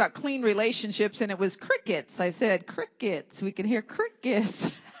talked about clean relationships and it was crickets. I said, crickets. We can hear crickets.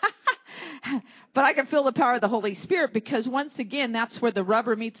 But I can feel the power of the Holy Spirit because once again, that's where the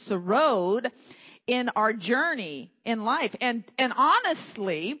rubber meets the road in our journey in life. And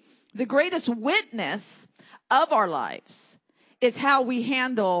honestly, the greatest witness of our lives is how we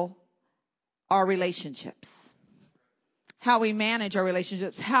handle our relationships, how we manage our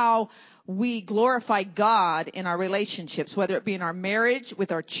relationships, how we glorify God in our relationships, whether it be in our marriage,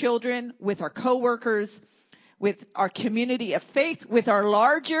 with our children, with our coworkers, with our community of faith, with our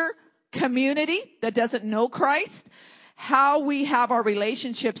larger community that doesn't know Christ, how we have our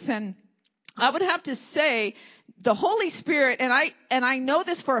relationships. And I would have to say the Holy Spirit, and I know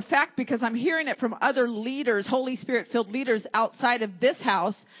this for a fact because I'm hearing it from other leaders, Holy Spirit filled leaders outside of this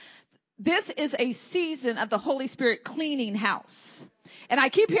house. This is a season of the Holy Spirit cleaning house. And I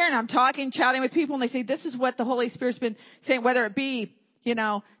keep hearing, I'm chatting with people, and they say, this is what the Holy Spirit's been saying, whether it be,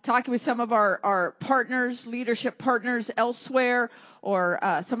 talking with some of our partners, leadership partners elsewhere, or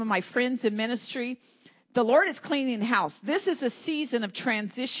some of my friends in ministry. The Lord is cleaning house. This is a season of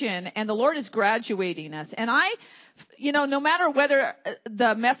transition, and the Lord is graduating us. And no matter whether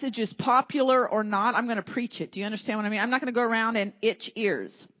the message is popular or not, I'm going to preach it. Do you understand what I mean? I'm not going to go around and itch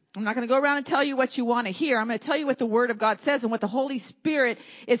ears. I'm not going to go around and tell you what you want to hear. I'm going to tell you what the Word of God says and what the Holy Spirit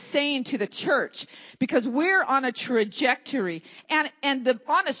is saying to the church, because we're on a trajectory. And the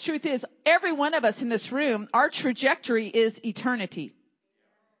honest truth is, every one of us in this room, our trajectory is eternity.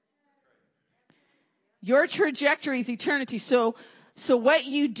 Your trajectory is eternity. So what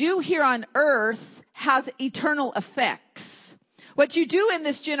you do here on earth has eternal effects. What you do in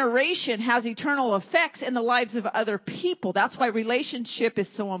this generation has eternal effects in the lives of other people. That's why relationship is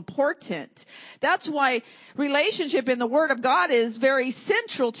so important. That's why relationship in the Word of God is very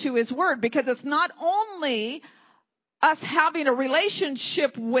central to His Word, because it's not only us having a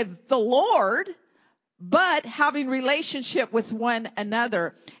relationship with the Lord, but having relationship with one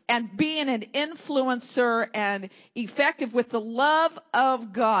another and being an influencer and effective with the love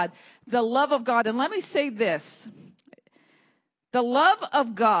of God. The love of God. And let me say this. The love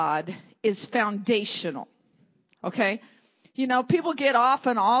of God is foundational. Okay? People get off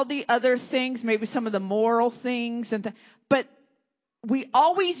on all the other things, maybe some of the moral things, but we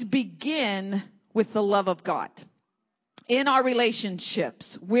always begin with the love of God in our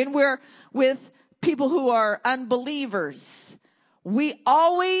relationships. When we're with people who are unbelievers, we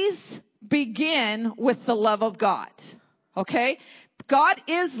always begin with the love of God. Okay? God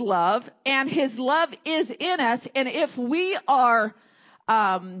is love, and His love is in us. And if we are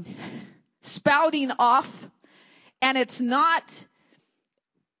spouting off and it's not,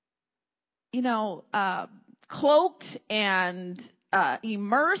 cloaked and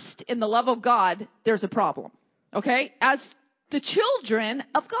immersed in the love of God, there's a problem. Okay? As the children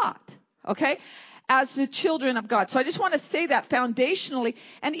of God. Okay? As the children of God. So I just want to say that foundationally.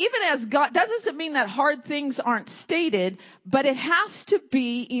 And even as God, that doesn't mean that hard things aren't stated, but it has to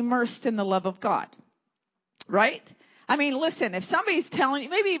be immersed in the love of God. Right? I mean, listen, if somebody's telling you,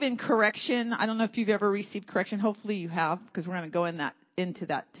 maybe even correction, I don't know if you've ever received correction. Hopefully you have, because we're going to go into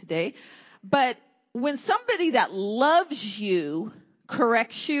that today. But when somebody that loves you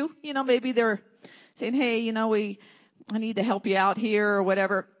corrects you, maybe they're saying, hey, I need to help you out here or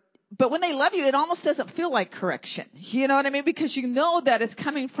whatever. But when they love you, it almost doesn't feel like correction. You know what I mean? Because you know that it's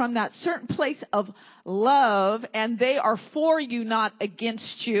coming from that certain place of love, and they are for you, not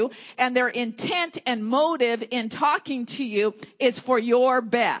against you. And their intent and motive in talking to you is for your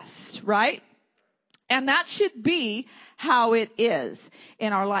best, right? And that should be how it is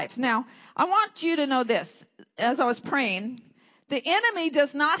in our lives. Now, I want you to know this. As I was praying, the enemy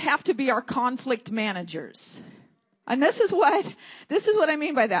does not have to be our conflict managers. And this is what I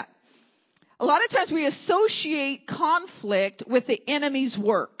mean by that. A lot of times we associate conflict with the enemy's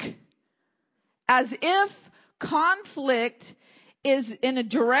work, as if conflict is in a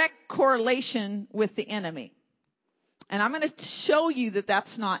direct correlation with the enemy. And I'm going to show you that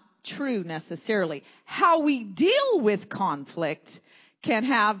that's not true necessarily. How we deal with conflict can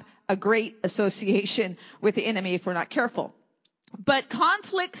have a great association with the enemy if we're not careful. But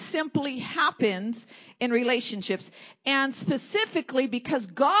conflict simply happens in relationships, and specifically because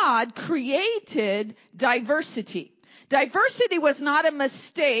God created diversity. Diversity was not a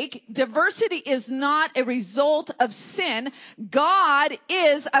mistake. Diversity is not a result of sin. God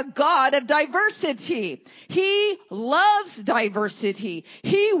is a God of diversity. He loves diversity.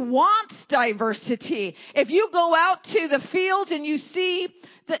 He wants diversity. If you go out to the fields and you see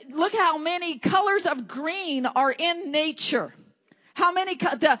look how many colors of green are in nature. How many,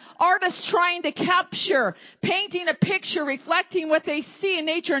 the artists trying to capture, painting a picture, reflecting what they see in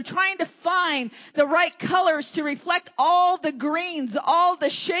nature and trying to find the right colors to reflect all the greens, all the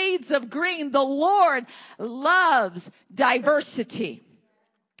shades of green. The Lord loves diversity.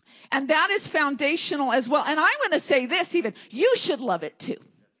 And that is foundational as well. And I'm going to say this even, you should love it too.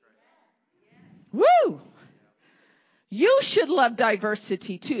 Woo! You should love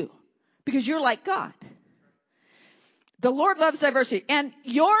diversity too, because you're like God. The Lord loves diversity. And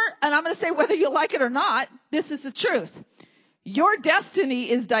I'm going to say whether you like it or not, this is the truth. Your destiny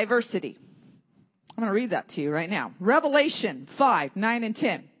is diversity. I'm going to read that to you right now. Revelation 5, 9 and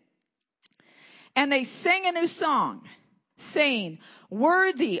 10. And they sang a new song, saying,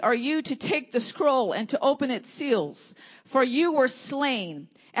 "Worthy are you to take the scroll and to open its seals, for you were slain,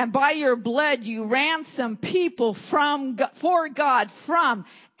 and by your blood you ransomed people for God from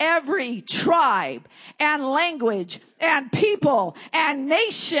every tribe and language and people and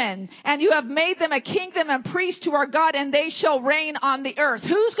nation, and you have made them a kingdom and priests to our God, and they shall reign on the earth."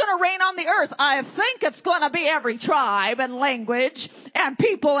 Who's going to reign on the earth? I think it's going to be every tribe and language and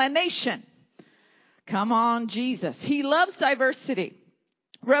people and nation. Come on, Jesus. He loves diversity.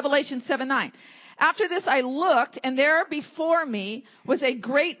 Revelation 7:9. After this I looked, and there before me was a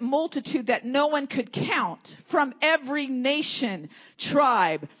great multitude that no one could count, from every nation,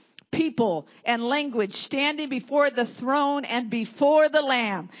 tribe, people, and language, standing before the throne and before the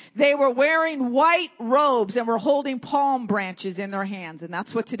Lamb. They were wearing white robes and were holding palm branches in their hands. And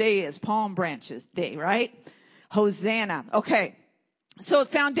that's what today is, Palm Branches Day, right? Hosanna. Okay. So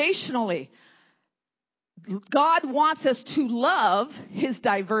foundationally, God wants us to love His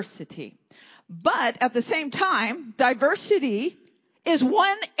diversity. But at the same time, diversity is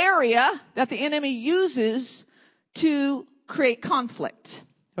one area that the enemy uses to create conflict.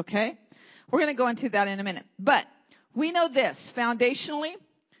 Okay? We're going to go into that in a minute. But we know this, foundationally,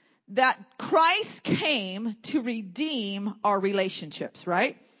 that Christ came to redeem our relationships,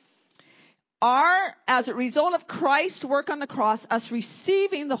 right? As a result of Christ's work on the cross, us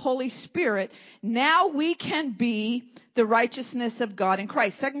receiving the Holy Spirit, now we can be the righteousness of God in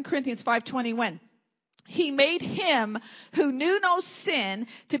Christ. 2 Corinthians 5:21. He made him who knew no sin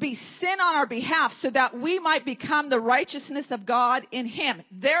to be sin on our behalf, so that we might become the righteousness of God in him.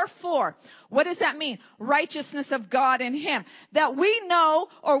 Therefore, what does that mean? Righteousness of God in him. That we know,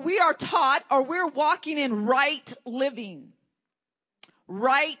 or we are taught, or we're walking in right living.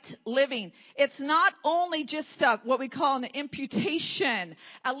 Right living. It's not only just what we call an imputation,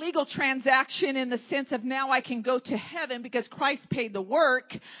 a legal transaction in the sense of now I can go to heaven because Christ paid the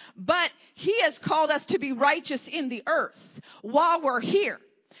work, but He has called us to be righteous in the earth while we're here.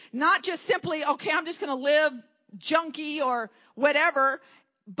 Not just simply, okay, I'm just going to live junky or whatever,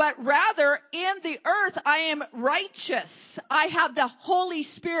 but rather in the earth I am righteous. I have the Holy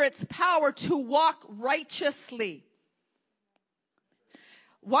Spirit's power to walk righteously.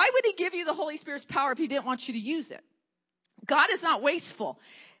 Why would He give you the Holy Spirit's power if He didn't want you to use it? God is not wasteful.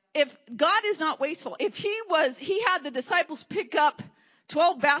 If God is not wasteful, if He had the disciples pick up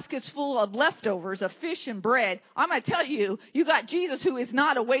 12 baskets full of leftovers of fish and bread, I'm going to tell you, you got Jesus who is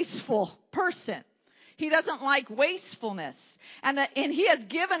not a wasteful person. He doesn't like wastefulness. And He has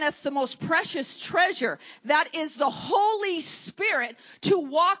given us the most precious treasure. That is the Holy Spirit to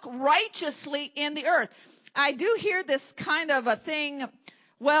walk righteously in the earth. I do hear this kind of a thing.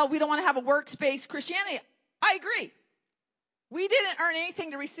 Well, we don't want to have a works-based Christianity. I agree. We didn't earn anything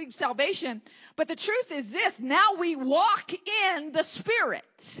to receive salvation. But the truth is this. Now we walk in the Spirit.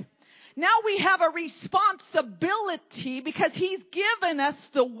 Now we have a responsibility because He's given us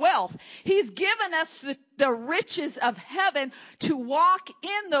the wealth. He's given us the riches of heaven to walk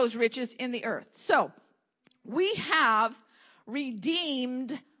in those riches in the earth. So we have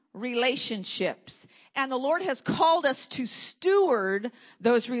redeemed relationships. And the Lord has called us to steward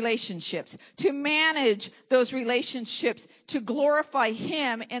those relationships, to manage those relationships, to glorify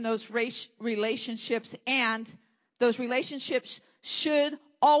Him in those relationships. And those relationships should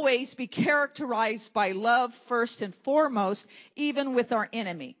always be characterized by love first and foremost, even with our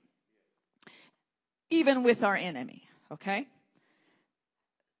enemy. Even with our enemy, okay?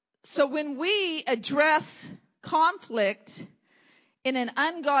 So when we address conflict in an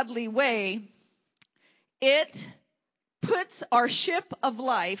ungodly way, it puts our ship of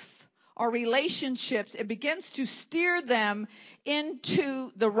life, our relationships, it begins to steer them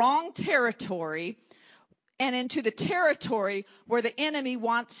into the wrong territory and into the territory where the enemy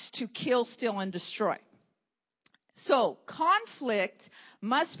wants to kill, steal, and destroy. So conflict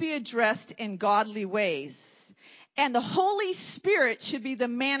must be addressed in godly ways. And the Holy Spirit should be the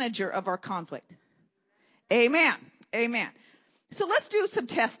manager of our conflict. Amen. Amen. So let's do some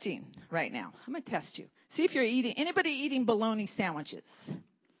testing right now. I'm going to test you. See if you're anybody eating bologna sandwiches.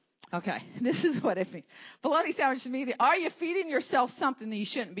 Okay, this is what it means. Bologna sandwiches mean, are you feeding yourself something that you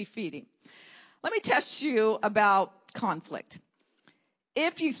shouldn't be feeding? Let me test you about conflict.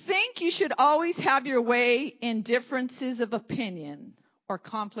 If you think you should always have your way in differences of opinion or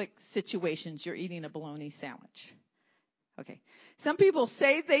conflict situations, you're eating a bologna sandwich. Okay. Some people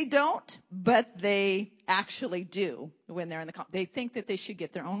say they don't, but they actually do when they're in the they think that they should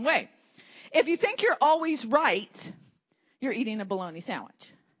get their own way. If you think you're always right, you're eating a bologna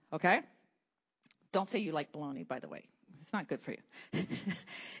sandwich. Okay? Don't say you like bologna, by the way. It's not good for you.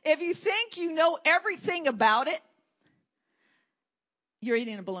 If you think you know everything about it, you're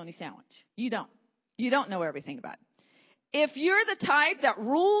eating a bologna sandwich. You don't. You don't know everything about it. If you're the type that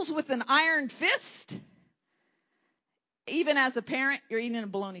rules with an iron fist, even as a parent, you're eating a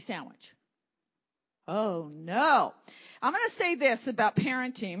bologna sandwich. Oh, no. I'm going to say this about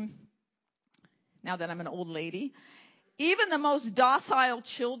parenting, now that I'm an old lady. Even the most docile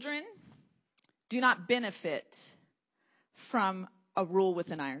children do not benefit from a rule with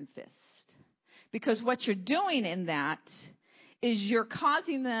an iron fist. Because what you're doing in that is you're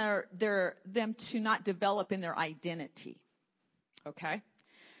causing them to not develop in their identity. Okay?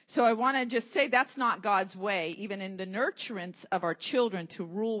 So I want to just say that's not God's way, even in the nurturance of our children, to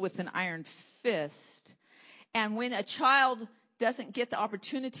rule with an iron fist. And when a child doesn't get the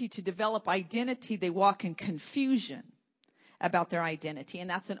opportunity to develop identity, they walk in confusion about their identity. And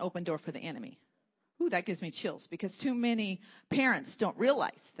that's an open door for the enemy. Ooh, that gives me chills because too many parents don't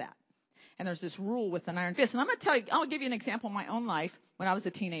realize that. And there's this rule with an iron fist. And I'm going to tell you, I'll give you an example of my own life when I was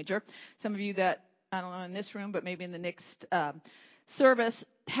a teenager. Some of you that, I don't know, in this room, but maybe in the next service,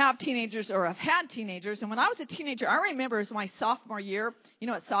 have teenagers or have had teenagers. And when I was a teenager, I remember it was my sophomore year. You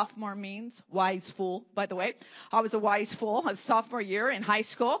know what sophomore means? Wise fool, by the way. I was a wise fool. I was sophomore year in high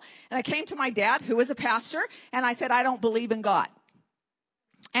school. And I came to my dad, who was a pastor, and I said, I don't believe in God.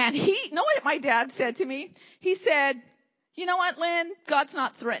 And you know what my dad said to me? He said, you know what, Lynn? God's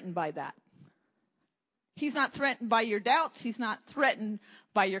not threatened by that. He's not threatened by your doubts. He's not threatened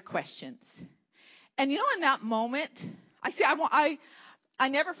by your questions. And you know, in that moment, I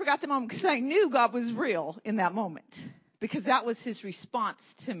never forgot the moment because I knew God was real in that moment because that was his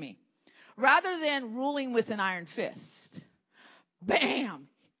response to me. Rather than ruling with an iron fist, bam,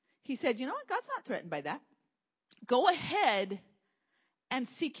 he said, you know what? God's not threatened by that. Go ahead and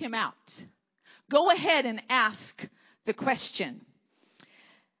seek him out. Go ahead and ask the question.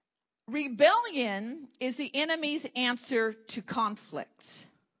 Rebellion is the enemy's answer to conflict.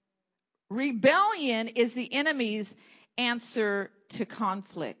 Rebellion is the enemy's answer to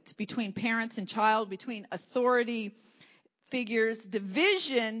conflict between parents and child, between authority figures.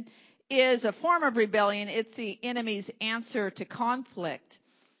 Division is a form of rebellion. It's the enemy's answer to conflict.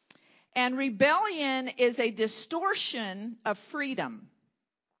 And rebellion is a distortion of freedom.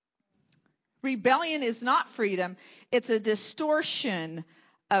 Rebellion is not freedom. It's a distortion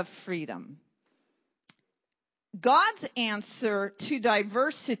of freedom. God's answer to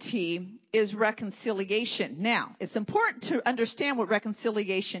diversity is reconciliation. Now, it's important to understand what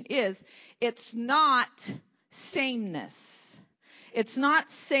reconciliation is. It's not sameness. It's not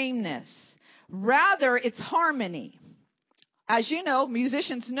sameness. Rather, it's harmony. As you know,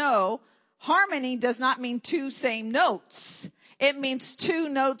 musicians know, harmony does not mean two same notes. It means two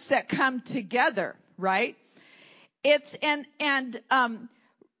notes that come together, right?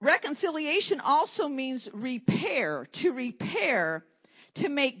 Reconciliation also means repair, to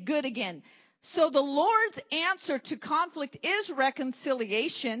make good again. So the Lord's answer to conflict is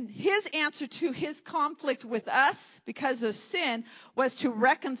reconciliation. His answer to his conflict with us because of sin was to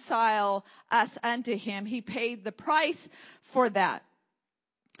reconcile us unto him. He paid the price for that.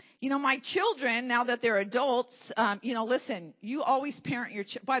 You know, my children, now that they're adults, listen, you always parent your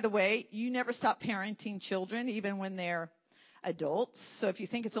by the way, you never stop parenting children, even when they're adults. So if you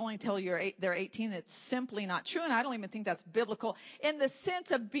think it's only until they're 18, it's simply not true. And I don't even think that's biblical in the sense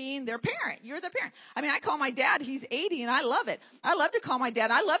of being their parent. You're the parent. I mean, I call my dad, he's 80, and I love it. I love to call my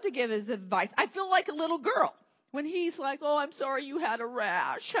dad. I love to give his advice. I feel like a little girl When he's like, oh, I'm sorry you had a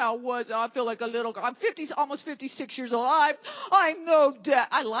rash. How was it? I feel like a little girl. I'm almost 56 years old. I'm no dad.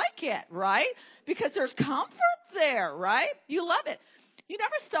 I like it, right? Because there's comfort there, right? You love it. You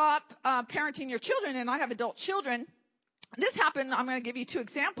never stop parenting your children, and I have adult children. This happened, I'm going to give you 2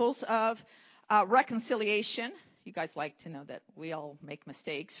 examples of reconciliation. You guys like to know that we all make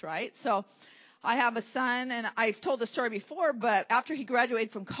mistakes, right? So I have a son, and I've told the story before, but after he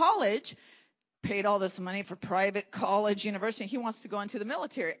graduated from college, paid all this money for private college, university, he wants to go into the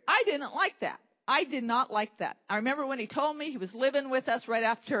military. I didn't like that. I did not like that. I remember when he told me he was living with us right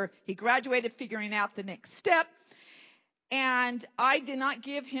after he graduated, figuring out the next step. And I did not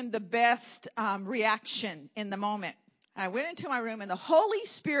give him the best reaction in the moment. I went into my room, and the Holy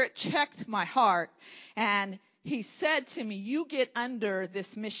Spirit checked my heart, and he said to me, you get under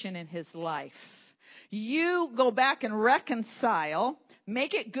this mission in his life. You go back and reconcile,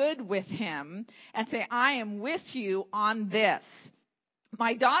 make it good with him, and say, I am with you on this.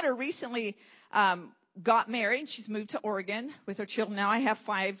 My daughter recently got married. She's moved to Oregon with her children. Now I have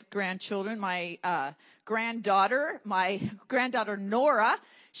 5 grandchildren. My granddaughter Nora,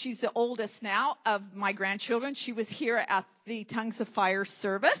 she's the oldest now of my grandchildren. She was here at the Tongues of Fire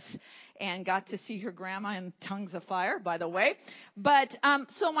service and got to see her grandma in Tongues of Fire, by the way. But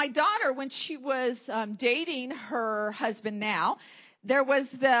so my daughter, when she was dating her husband now, there was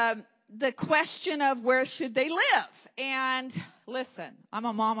the question of where should they live. And listen, I'm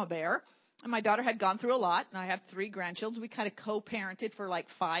a mama bear. And my daughter had gone through a lot, and I have 3 grandchildren. We kind of co-parented for like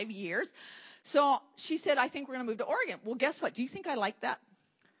 5 years. So she said, I think we're going to move to Oregon. Well, guess what? Do you think I like that?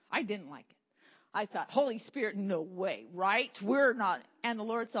 I didn't like it. I thought, Holy Spirit, no way, right? We're not. And the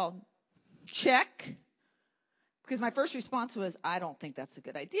Lord said, check. Because my first response was, I don't think that's a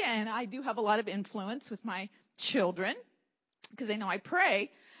good idea. And I do have a lot of influence with my children because they know I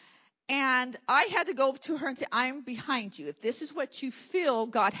pray. And I had to go to her and say, I'm behind you. If this is what you feel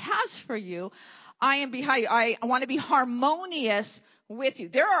God has for you, I am behind you. I want to be harmonious with you.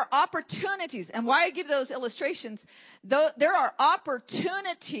 There are opportunities. And why I give those illustrations, there are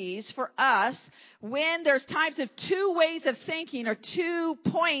opportunities for us when there's times of 2 ways of thinking or 2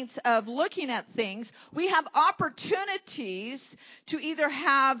 points of looking at things. We have opportunities to either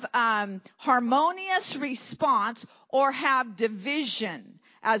have harmonious response or have division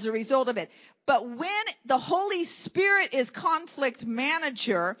as a result of it. But when the Holy Spirit is conflict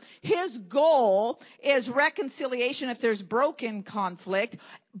manager, his goal is reconciliation if there's broken conflict,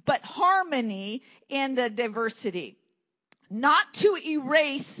 but harmony in the diversity. Not to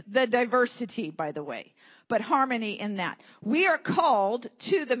erase the diversity, by the way, but harmony in that. We are called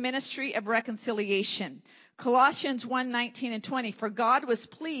to the ministry of reconciliation. Colossians 1:19 and 20, for God was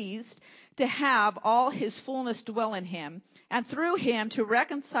pleased to have all his fullness dwell in him, and through him to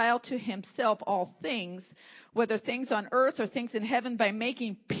reconcile to himself all things, whether things on earth or things in heaven, by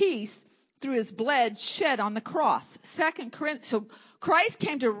making peace through his blood shed on the cross. So Christ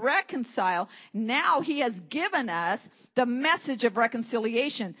came to reconcile. Now he has given us the message of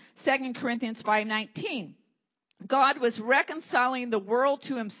reconciliation. 2 Corinthians 5:19. God was reconciling the world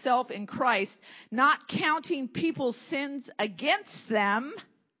to himself in Christ, not counting people's sins against them.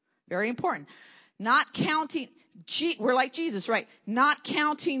 Very important. Not counting, we're like Jesus, right? Not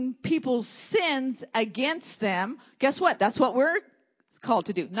counting people's sins against them. Guess what? That's what we're called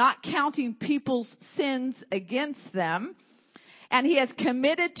to do. Not counting people's sins against them. And he has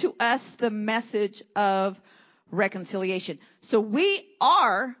committed to us the message of reconciliation. So we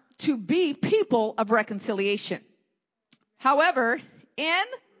are to be people of reconciliation. However,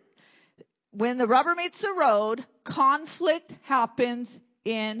 when the rubber meets the road, conflict happens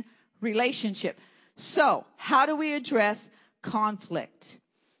in relationship. So, how do we address conflict?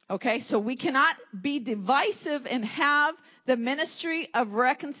 Okay, so we cannot be divisive and have the ministry of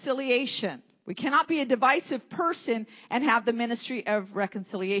reconciliation. We cannot be a divisive person and have the ministry of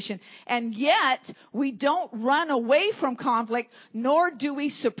reconciliation. And yet, we don't run away from conflict, nor do we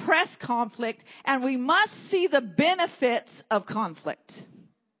suppress conflict, and we must see the benefits of conflict.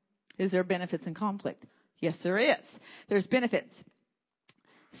 Is there benefits in conflict? Yes, there is. There's benefits.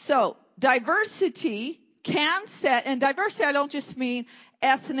 So, diversity can set, and diversity I don't just mean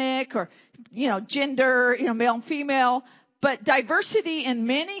ethnic or, gender, male and female, but diversity in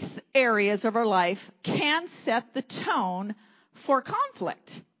many areas of our life can set the tone for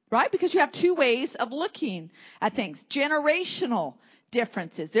conflict, right? Because you have 2 ways of looking at things. Generational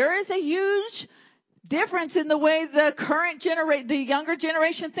differences. There is a huge difference in the way the younger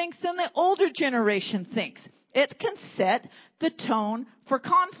generation thinks than the older generation thinks. It can set the tone for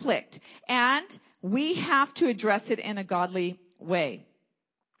conflict, and we have to address it in a godly way.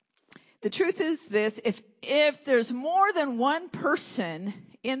 The truth is this, if there's more than one person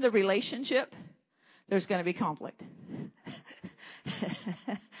in the relationship, there's going to be conflict.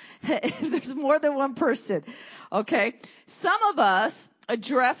 If there's more than one person, okay? Some of us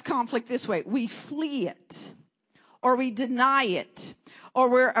address conflict this way. We flee it, or we deny it, or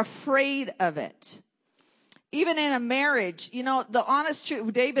we're afraid of it. Even in a marriage, you know, the honest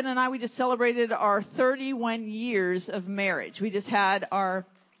truth, David and I, we just celebrated our 31 years of marriage. We just had on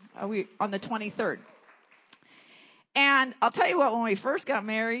the 23rd. And I'll tell you what, when we first got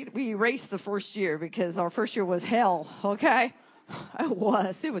married, we erased the first year because our first year was hell, okay?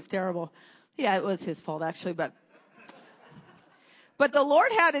 It was terrible. Yeah, it was his fault actually, but the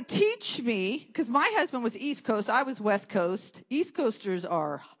Lord had to teach me, because my husband was East Coast, I was West Coast. East Coasters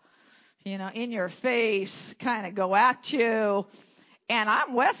are, you know, in your face, kind of go at you. And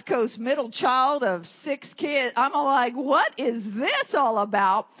I'm West Coast, middle child of 6 kids. I'm like, what is this all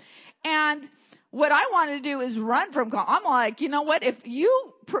about? And what I want to do is run from conflict. I'm like, you know what? If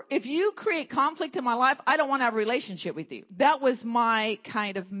you create conflict in my life, I don't want to have a relationship with you. That was my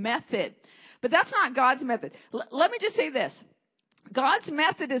kind of method. But that's not God's method. Let me just say this. God's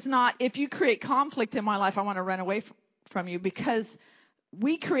method is not, if you create conflict in my life, I want to run away from you, because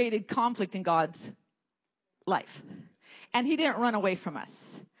we created conflict in God's life. And he didn't run away from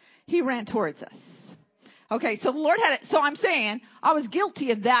us. He ran towards us. Okay, so the Lord had it. So I'm saying I was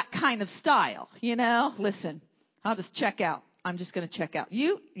guilty of that kind of style. You know, listen, I'll just check out. I'm just going to check out.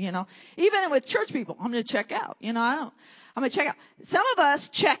 You know, even with church people, I'm going to check out. You know, I'm going to check out. Some of us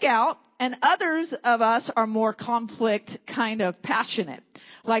check out, and others of us are more conflict kind of passionate.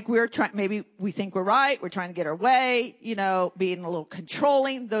 Like maybe we think we're right. We're trying to get our way, you know, being a little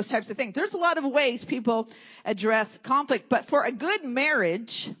controlling, those types of things. There's a lot of ways people address conflict. But for a good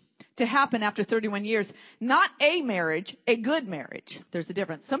marriage to happen after 31 years, not a marriage, a good marriage. There's a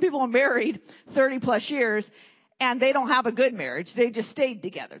difference. Some people are married 30 plus years and they don't have a good marriage. They just stayed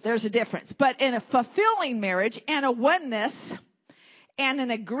together. There's a difference. But in a fulfilling marriage and a oneness and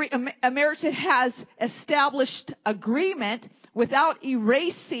a marriage that has established agreement without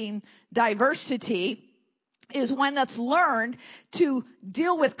erasing diversity is one that's learned to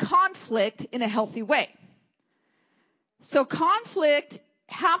deal with conflict in a healthy way. So conflict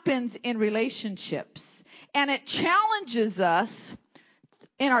happens in relationships, and it challenges us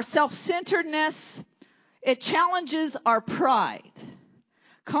in our self-centeredness. It challenges our pride.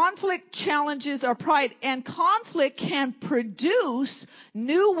 Conflict challenges our pride, and conflict can produce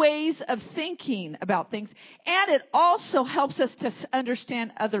new ways of thinking about things, and it also helps us to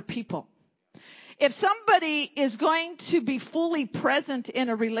understand other people. If somebody is going to be fully present in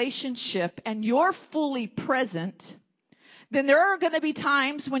a relationship and you're fully present, then there are going to be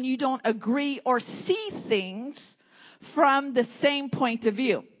times when you don't agree or see things from the same point of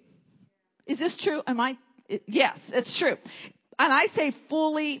view. Is this true? Yes, it's true. And I say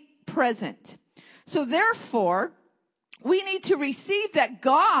fully present. So therefore, we need to receive that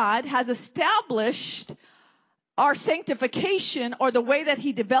God has established our sanctification, or the way that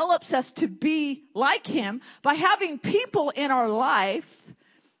he develops us to be like him, by having people in our life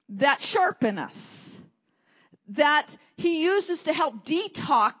that sharpen us, that he uses to help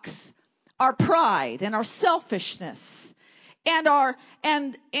detox our pride and our selfishness,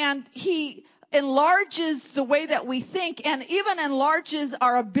 and he enlarges the way that we think, and even enlarges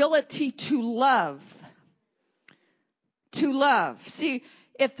our ability to love. To love. See,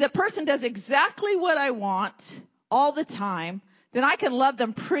 if the person does exactly what I want all the time, then I can love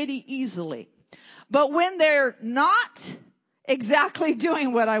them pretty easily. But when they're not exactly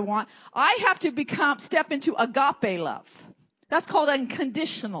doing what I want, I have to step into agape love. That's called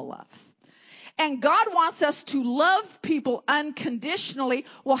unconditional love. And God wants us to love people unconditionally.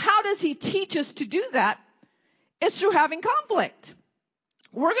 Well, how does he teach us to do that? It's through having conflict.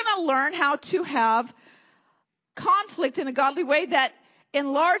 We're going to learn how to have conflict in a godly way that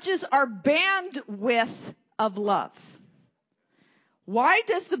enlarges our bandwidth of love. Why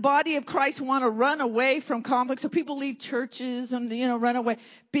does the body of Christ want to run away from conflict? So people leave churches and, run away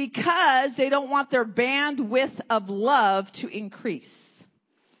because they don't want their bandwidth of love to increase.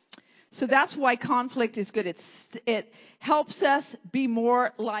 So that's why conflict is good. It helps us be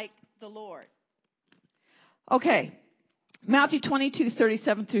more like the Lord. Okay. Matthew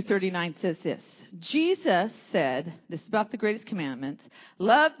 22:37 through 39 says this. Jesus said, this is about the greatest commandments,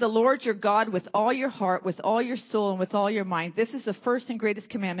 love the Lord your God with all your heart, with all your soul, and with all your mind. This is the first and greatest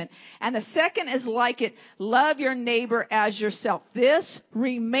commandment. And the second is like it, love your neighbor as yourself. This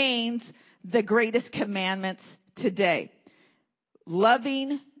remains the greatest commandments today.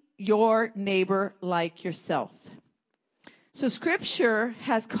 Loving your neighbor like yourself. So Scripture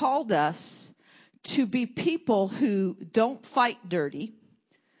has called us to be people who don't fight dirty,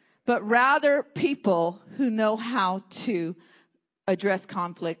 but rather people who know how to address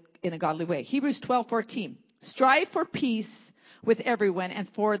conflict in a godly way. Hebrews 12:14. Strive for peace with everyone and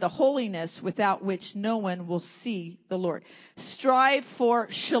for the holiness without which no one will see the Lord. Strive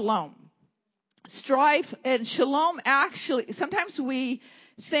for shalom. Strive, and shalom actually, sometimes we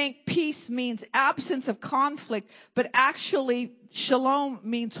think peace means absence of conflict, but actually shalom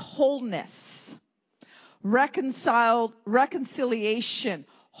means wholeness, reconciliation,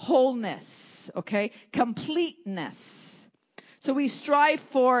 wholeness, okay, completeness. So we strive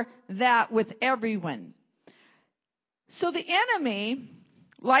for that with everyone. So the enemy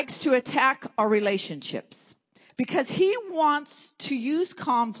likes to attack our relationships because he wants to use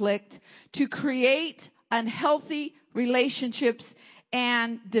conflict to create unhealthy relationships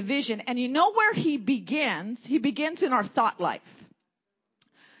and division. And you know where he begins? He begins in our thought life.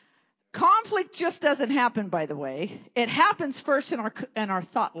 Conflict just doesn't happen, by the way. It happens first in our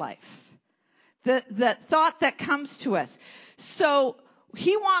thought life. The thought that comes to us. So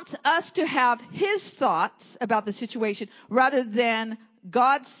he wants us to have his thoughts about the situation rather than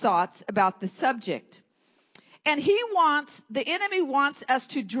God's thoughts about the subject. And the enemy wants us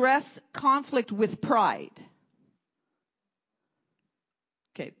to dress conflict with pride.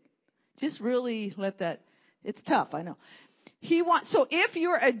 Okay. Just really let that, it's tough, I know. So if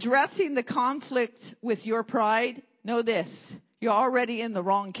you're addressing the conflict with your pride, know this, you're already in the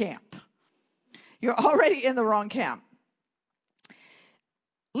wrong camp. You're already in the wrong camp.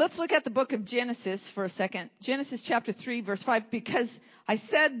 Let's look at the book of Genesis for a second. Genesis chapter 3, verse 5, because I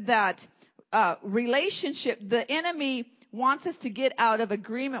said that relationship, the enemy wants us to get out of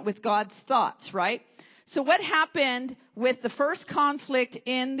agreement with God's thoughts, right? So what happened with the first conflict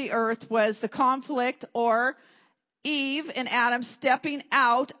in the earth was the conflict or Eve and Adam stepping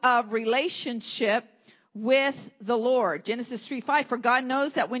out of relationship with the Lord. Genesis 3:5, for God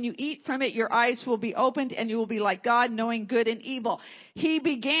knows that when you eat from it, your eyes will be opened and you will be like God, knowing good and evil.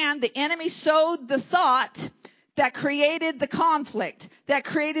 The enemy sowed the thought that created the conflict, that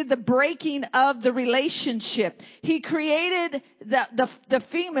created the breaking of the relationship. He created the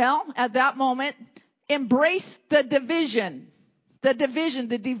female at that moment, embraced the division, the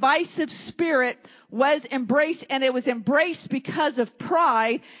divisive spirit was embraced, and it was embraced because of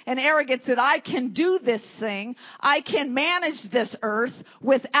pride and arrogance that I can do this thing. I can manage this earth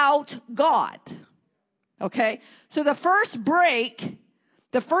without God. Okay? So the first break,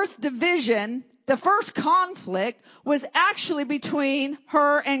 the first division, the first conflict was actually between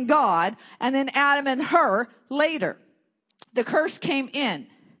her and God, and then Adam and her later. The curse came in.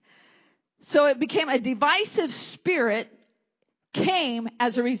 So it became a divisive spirit came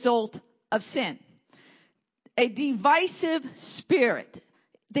as a result of sin. A divisive spirit.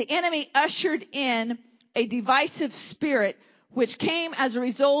 The enemy ushered in a divisive spirit which came as a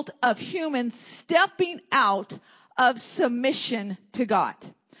result of humans stepping out of submission to God.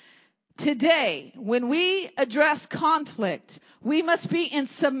 Today, when we address conflict, we must be in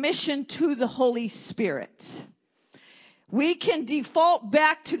submission to the Holy Spirit. We can default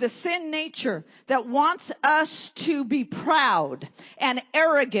back to the sin nature that wants us to be proud and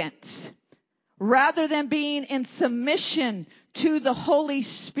arrogant rather than being in submission to the Holy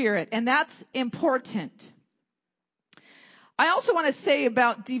Spirit. And that's important. I also want to say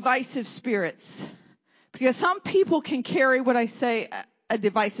about divisive spirits, because some people can carry what I say, a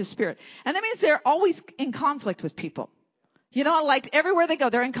divisive spirit. And that means they're always in conflict with people. You know, like everywhere they go,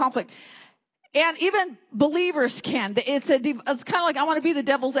 they're in conflict. And even believers can. It's kind of like, I want to be the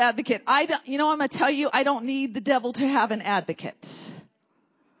devil's advocate. I'm going to tell you, I don't need the devil to have an advocate.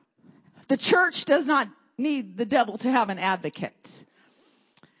 The church does not need the devil to have an advocate.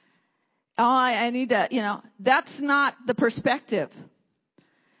 I need to, that's not the perspective.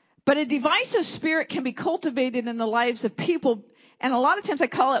 But a divisive spirit can be cultivated in the lives of people. And a lot of times I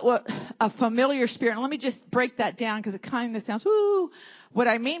call it a familiar spirit. And let me just break that down because it kind of sounds, woo. What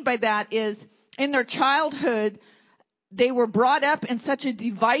I mean by that is in their childhood, they were brought up in such a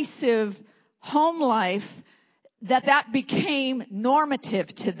divisive home life that became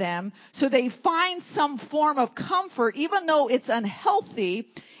normative to them. So they find some form of comfort, even though it's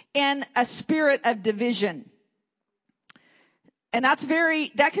unhealthy, in a spirit of division. And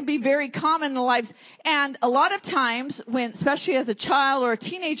that can be very common in the lives. And a lot of times especially as a child or a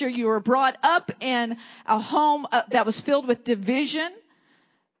teenager, you were brought up in a home that was filled with division.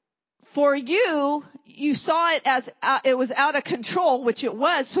 For you saw it as it was out of control, which it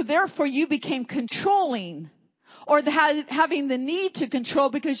was. So therefore you became controlling or having the need to control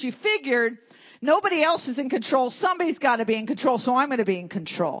because you figured Nobody else is in control. Somebody's got to be in control, so I'm going to be in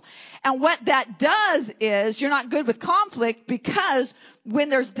control. And what that does is you're not good with conflict, because when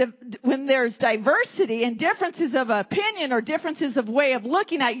there's diversity and differences of opinion or differences of way of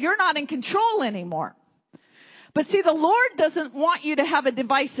looking at it, you're not in control anymore. But see, the Lord doesn't want you to have a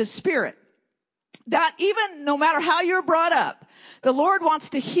divisive spirit. That even no matter how you're brought up, the Lord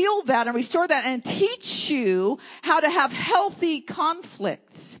wants to heal that and restore that and teach you how to have healthy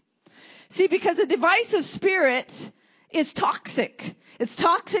conflicts. See, because a divisive spirit is toxic. It's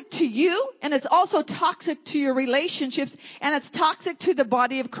toxic to you, and it's also toxic to your relationships, and it's toxic to the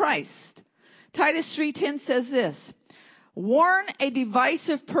body of Christ. Titus 3:10 says this: warn a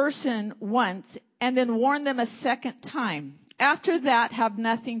divisive person once, and then warn them a second time. After that, have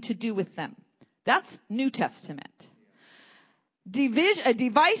nothing to do with them. That's New Testament. A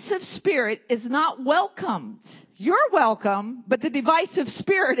divisive spirit is not welcomed. You're welcome, but the divisive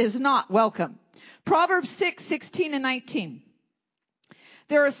spirit is not welcome. Proverbs 6:16 and 19.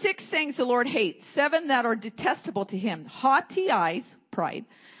 There are 6 things the Lord hates, 7 that are detestable to him: haughty eyes, pride,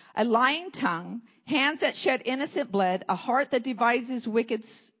 a lying tongue, hands that shed innocent blood, a heart that devises wicked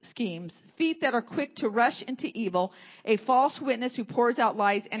schemes, feet that are quick to rush into evil, a false witness who pours out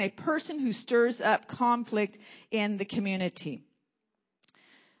lies, and a person who stirs up conflict in the community.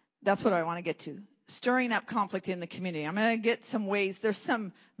 That's what I want to get to. Stirring up conflict in the community. I'm going to get some ways. There's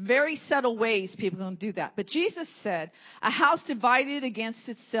some very subtle ways people can do that. But Jesus said, a house divided against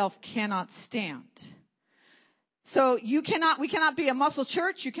itself cannot stand. So we cannot be a muscle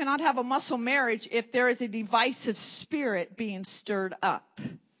church. You cannot have a muscle marriage if there is a divisive spirit being stirred up.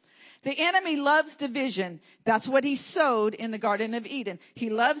 The enemy loves division. That's what he sowed in the Garden of Eden.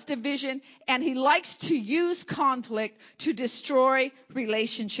 He loves division, and he likes to use conflict to destroy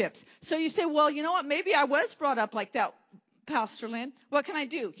relationships. So you say, well, you know what? Maybe I was brought up like that, Pastor Lynn. What can I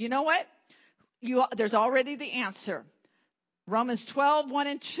do? You know what? There's already the answer. Romans 12:1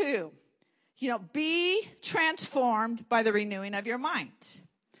 and 2. Be transformed by the renewing of your mind.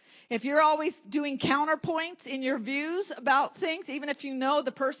 If you're always doing counterpoints in your views about things, even if you know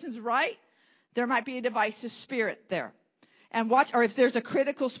the person's right, there might be a divisive spirit there. And or if there's a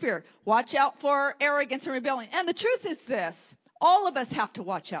critical spirit, watch out for arrogance and rebellion. And the truth is this: all of us have to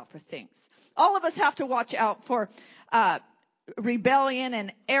watch out for things. All of us have to watch out for rebellion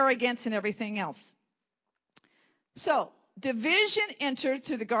and arrogance and everything else. So, division entered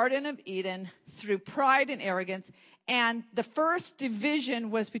through the Garden of Eden through pride and arrogance. And the first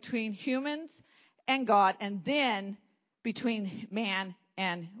division was between humans and God, and then between man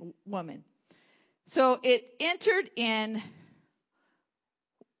and woman. So it entered in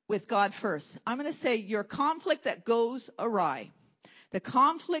with God first. I'm going to say your conflict that goes awry, the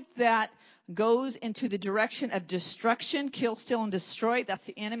conflict that goes into the direction of destruction, kill, steal, and destroy, that's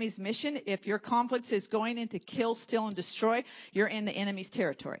the enemy's mission. If your conflict is going into kill, steal, and destroy, you're in the enemy's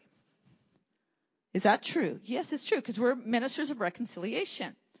territory. Is that true? Yes, it's true, because we're ministers of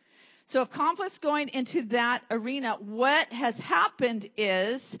reconciliation. So if conflict's going into that arena, what has happened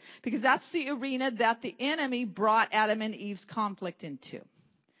is, because that's the arena that the enemy brought Adam and Eve's conflict into.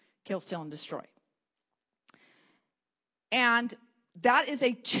 Kill, steal, and destroy. And that is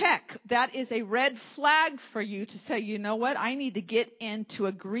a check. That is a red flag for you to say, you know what? I need to get into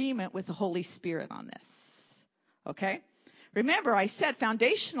agreement with the Holy Spirit on this. Okay? Remember, I said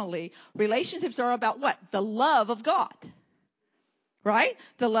foundationally, relationships are about what? The love of God. Right?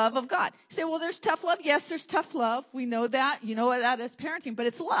 The love of God. You say, well, there's tough love. Yes, there's tough love. We know that. You know that as parenting, but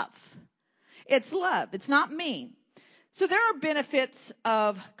it's love. It's love. It's not mean. So there are benefits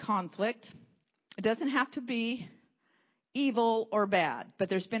of conflict. It doesn't have to be evil or bad, but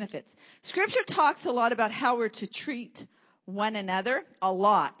there's benefits. Scripture talks a lot about how we're to treat one another. A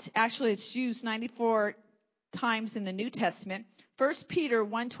lot. Actually, it's used 94 times in the New Testament. 1 Peter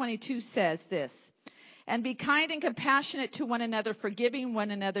 1:22 says this: and be kind and compassionate to one another, forgiving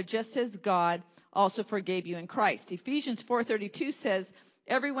one another, just as God also forgave you in Christ. Ephesians 4:32 says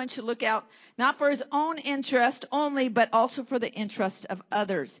everyone should look out not for his own interest only, but also for the interest of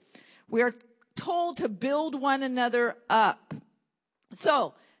others. We are told to build one another up.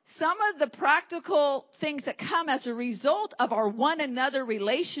 So, some of the practical things that come as a result of our one another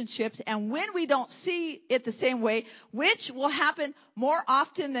relationships, and when we don't see it the same way, which will happen more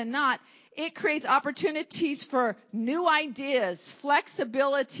often than not, it creates opportunities for new ideas,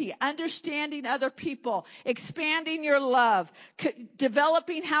 flexibility, understanding other people, expanding your love,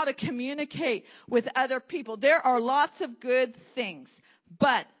 developing how to communicate with other people. There are lots of good things,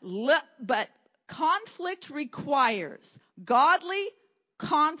 but conflict requires godly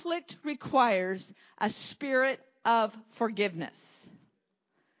conflict requires a spirit of forgiveness.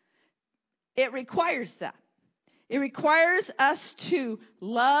 it requires that. It requires us to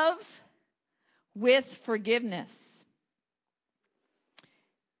love with forgiveness.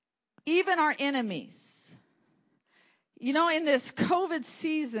 Even our enemies. You know, in this COVID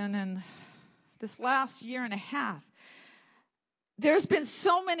season and this last year and a half, there's been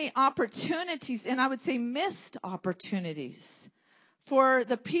so many opportunities, and I would say missed opportunities, for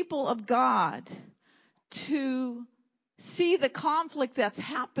the people of God to see the conflict that's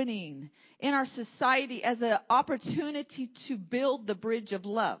happening in our society as an opportunity to build the bridge of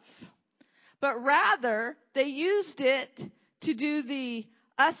love. But rather, they used it to do the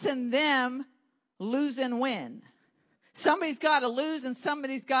us and them lose and win. Somebody's got to lose and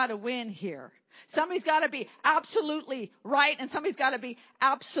somebody's got to win here. Somebody's got to be absolutely right and somebody's got to be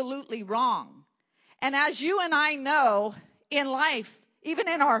absolutely wrong. And as you and I know, in life, even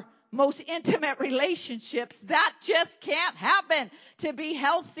in our most intimate relationships, that just can't happen to be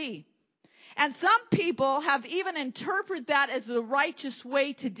healthy. And some people have even interpreted that as the righteous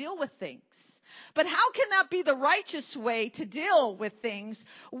way to deal with things. But how can that be the righteous way to deal with things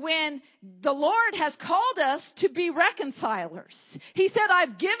when the Lord has called us to be reconcilers? He said,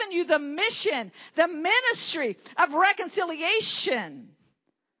 I've given you the mission, the ministry of reconciliation.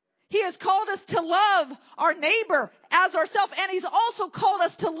 He has called us to love our neighbor as ourselves, and he's also called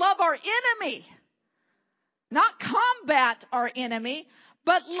us to love our enemy. Not combat our enemy,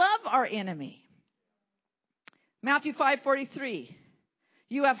 but love our enemy. Matthew 5:43.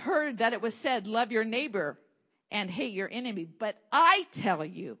 You have heard that it was said, love your neighbor and hate your enemy. But I tell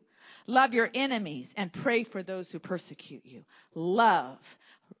you, love your enemies and pray for those who persecute you. Love,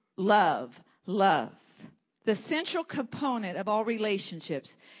 love, love. The central component of all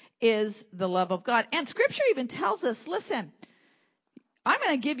relationships is the love of God. And Scripture even tells us, listen, I'm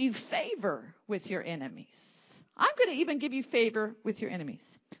going to give you favor with your enemies. I'm going to even give you favor with your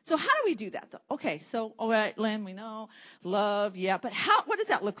enemies. So how do we do that, though? Okay, so, all right, Lynn, we know love, yeah, but what does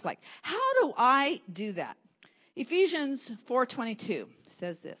that look like? How do I do that? Ephesians 4:22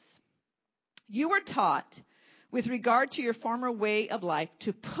 says this. You were taught, with regard to your former way of life,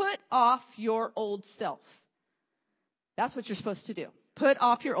 to put off your old self. That's what you're supposed to do. Put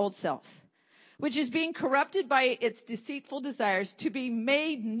off your old self, which is being corrupted by its deceitful desires, to be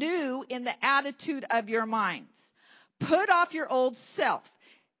made new in the attitude of your minds. Put off your old self.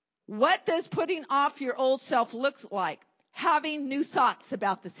 What does putting off your old self look like? Having new thoughts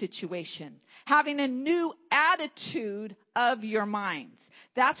about the situation. Having a new attitude of your minds.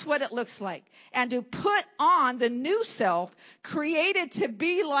 That's what it looks like. And to put on the new self, created to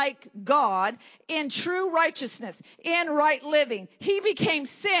be like God in true righteousness, in right living. He became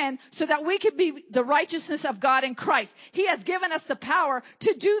sin so that we could be the righteousness of God in Christ. He has given us the power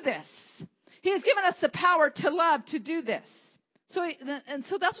to do this. He has given us the power to love, to do this. So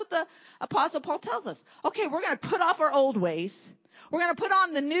that's what the Apostle Paul tells us. Okay, we're going to put off our old ways. We're going to put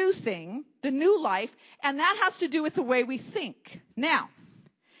on the new thing, the new life, and that has to do with the way we think. Now,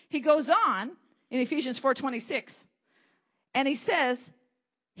 he goes on in Ephesians 4:26, and he says,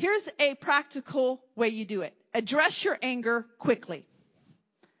 here's a practical way you do it. Address your anger quickly.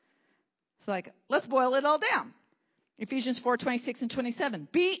 It's like, let's boil it all down. Ephesians 4:26 and 27.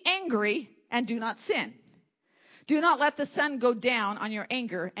 Be angry and do not sin. Do not let the sun go down on your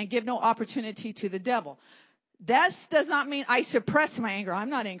anger and give no opportunity to the devil. That does not mean I suppress my anger.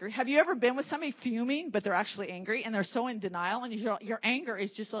 I'm not angry. Have you ever been with somebody fuming, but they're actually angry and they're so in denial and your anger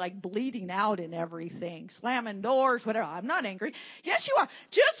is just like bleeding out in everything, slamming doors, whatever. I'm not angry. Yes, you are.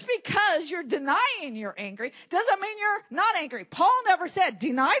 Just because you're denying you're angry doesn't mean you're not angry. Paul never said,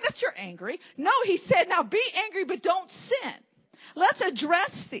 deny that you're angry. No, he said, now be angry, but don't sin. Let's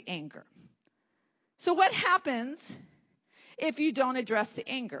address the anger. So what happens if you don't address the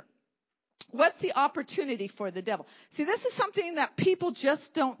anger? What's the opportunity for the devil? See, this is something that people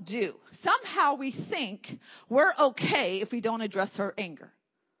just don't do. Somehow we think we're okay if we don't address our anger.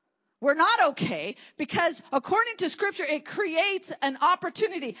 We're not okay because according to Scripture, it creates an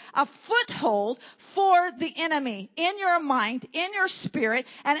opportunity, a foothold for the enemy in your mind, in your spirit.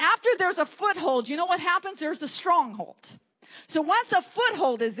 And after there's a foothold, you know what happens? There's a stronghold. So once a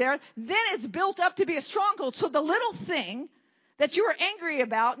foothold is there, then it's built up to be a stronghold. So the little thing that you were angry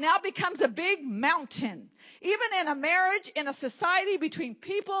about now becomes a big mountain. Even in a marriage, in a society between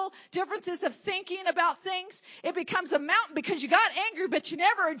people, differences of thinking about things, it becomes a mountain because you got angry, but you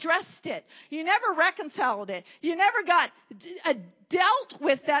never addressed it. You never reconciled it. You never got dealt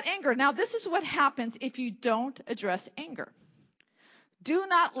with that anger. Now, this is what happens if you don't address anger. Do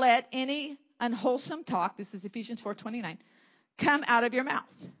not let any unwholesome talk, this is Ephesians 4:29, come out of your mouth.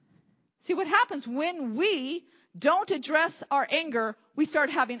 See what happens when we don't address our anger, we start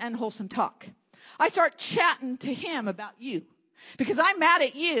having unwholesome talk. I start chatting to him about you. Because I'm mad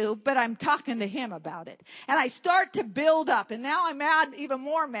at you, but I'm talking to him about it. And I start to build up. And now I'm mad, even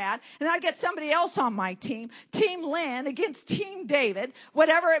more mad. And I get somebody else on my team, Team Lynn against Team David,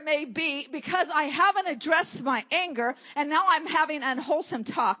 whatever it may be, because I haven't addressed my anger. And now I'm having unwholesome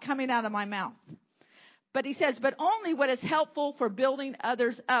talk coming out of my mouth. But he says, but only what is helpful for building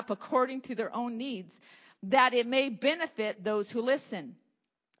others up according to their own needs, that it may benefit those who listen.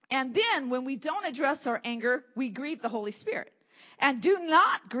 And then when we don't address our anger, we grieve the Holy Spirit. And do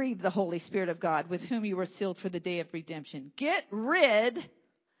not grieve the Holy Spirit of God, with whom you were sealed for the day of redemption. Get rid,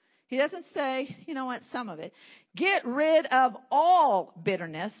 he doesn't say, you know what, some of it. Get rid of all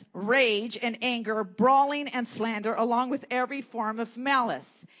bitterness, rage, and anger, brawling and slander, along with every form of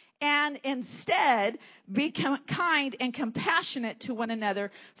malice. And instead, be kind and compassionate to one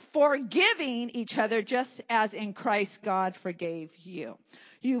another, forgiving each other just as in Christ God forgave you.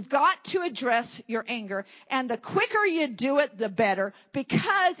 You've got to address your anger, and the quicker you do it, the better,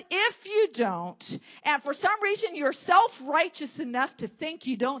 because if you don't, and for some reason you're self-righteous enough to think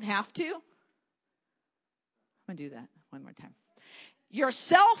you don't have to, I'm going to do that one more time. You're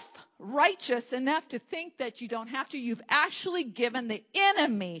self-righteous enough to think that you don't have to. You've actually given the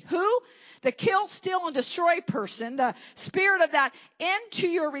enemy, who? The kill, steal, and destroy person, the spirit of that, into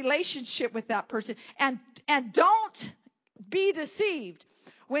your relationship with that person. And don't be deceived.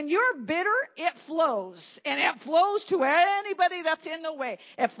 When you're bitter, it flows. And it flows to anybody that's in the way.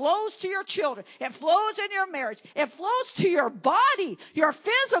 It flows to your children. It flows in your marriage. It flows to your body, your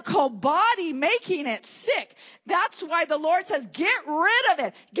physical body, making it sick. That's why the Lord says, get rid of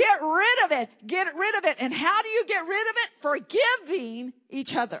it. Get rid of it. Get rid of it. And how do you get rid of it? Forgiving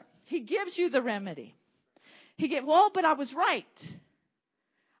each other. He gives you the remedy. But I was right.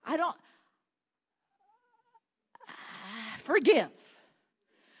 Forgive.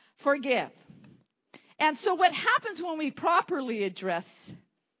 And so what happens when we properly address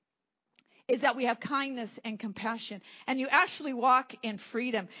is that we have kindness and compassion, and you actually walk in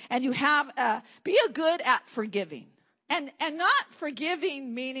freedom, and you have be good at forgiving. And not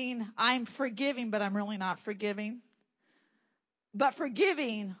forgiving meaning I'm forgiving, but I'm really not forgiving. But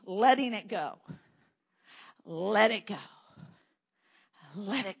forgiving, letting it go. Let it go.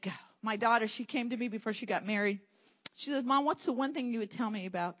 Let it go. My daughter, she came to me before she got married. She said, Mom, what's the one thing you would tell me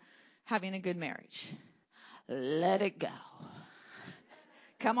about having a good marriage? Let it go.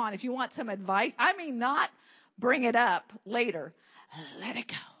 Come on, if you want some advice, not bring it up later. Let it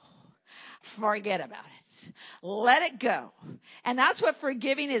go. Forget about it. Let it go. And that's what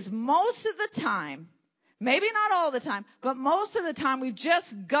forgiving is most of the time. Maybe not all the time, but most of the time we've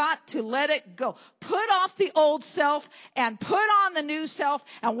just got to let it go. Put off the old self and put on the new self.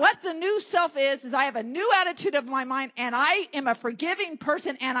 And what the new self is I have a new attitude of my mind, and I am a forgiving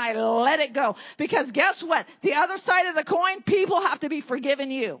person, and I let it go. Because guess what? The other side of the coin, people have to be forgiving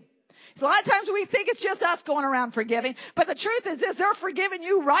you. So a lot of times we think it's just us going around forgiving, but the truth is this, they're forgiving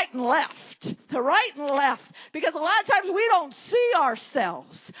you right and left. Right and left. Because a lot of times we don't see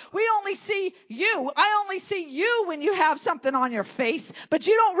ourselves. We only see you. I only see you when you have something on your face, but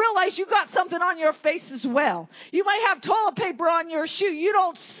you don't realize you got something on your face as well. You might have toilet paper on your shoe. You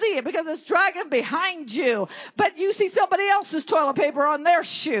don't see it because it's dragging behind you, but you see somebody else's toilet paper on their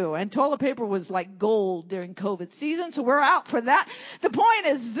shoe, and toilet paper was like gold during COVID season, so we're out for that. The point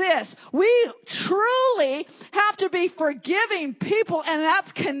is this. We truly have to be forgiving people, and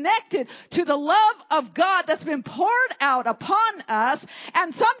that's connected to the love of God that's been poured out upon us.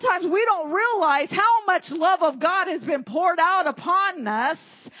 And sometimes we don't realize how much love of God has been poured out upon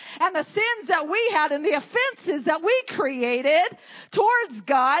us, and the sins that we had and the offenses that we created towards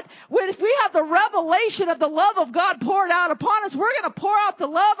God. If we have the revelation of the love of God poured out upon us, we're going to pour out the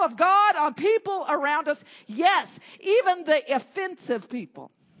love of God on people around us. Yes, even the offensive people.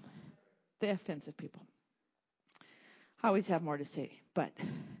 The offensive people. I always have more to say, but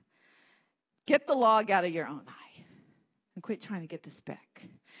get the log out of your own eye and quit trying to get the speck.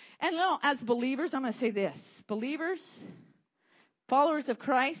 And as believers, I'm going to say this. Believers, followers of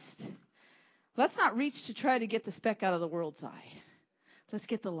Christ, let's not reach to try to get the speck out of the world's eye. Let's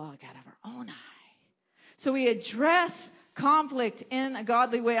get the log out of our own eye. So we address conflict in a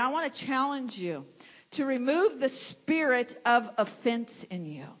godly way. I want to challenge you to remove the spirit of offense in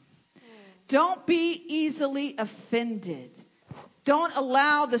you. Don't be easily offended. Don't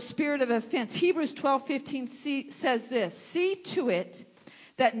allow the spirit of offense. Hebrews 12:15 says this, see to it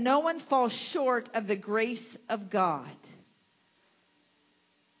that no one falls short of the grace of God,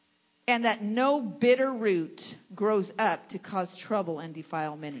 and that no bitter root grows up to cause trouble and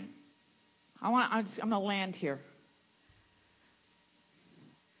defile many. I'm going to land here.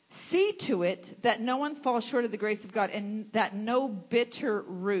 See to it that no one falls short of the grace of God, and that no bitter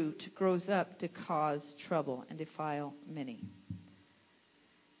root grows up to cause trouble and defile many.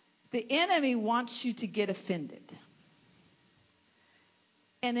 The enemy wants you to get offended.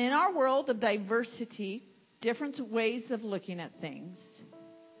 And in our world of diversity, different ways of looking at things,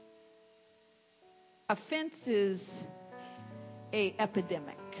 offense is an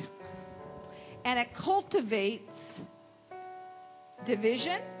epidemic. And it cultivates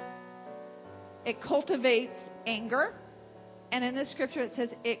division. It cultivates anger. And in this scripture it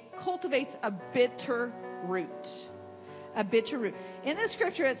says it cultivates a bitter root. A bitter root. In this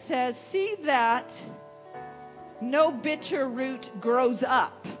scripture it says, see that no bitter root grows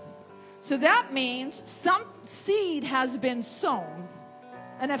up. So that means some seed has been sown.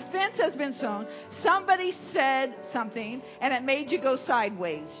 An offense has been sown. Somebody said something and it made you go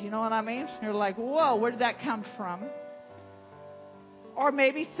sideways. You know what I mean? You're like, whoa, where did that come from? Or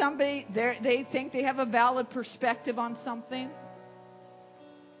maybe somebody, they think they have a valid perspective on something.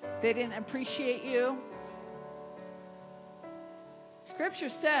 They didn't appreciate you. Scripture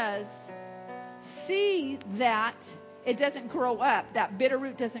says, see that it doesn't grow up. That bitter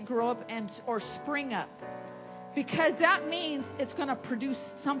root doesn't grow up or spring up. Because that means it's going to produce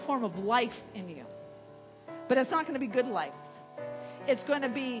some form of life in you. But it's not going to be good life. It's going to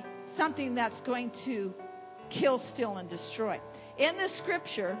be something that's going to kill, steal, and destroy. In this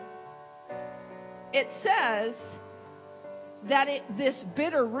scripture, it says that this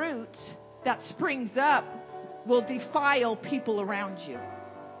bitter root that springs up will defile people around you.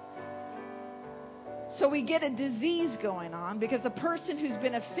 So we get a disease going on because the person who's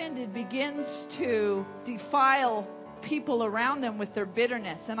been offended begins to defile people around them with their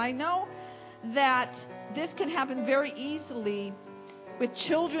bitterness. And I know that this can happen very easily with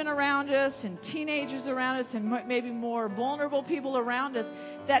children around us and teenagers around us and maybe more vulnerable people around us,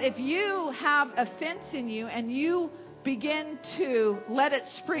 that if you have offense in you and you begin to let it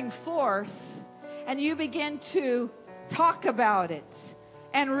spring forth and you begin to talk about it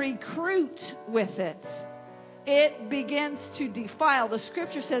and recruit with it, it begins to defile. The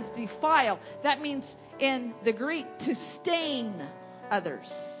scripture says defile. That means in the Greek to stain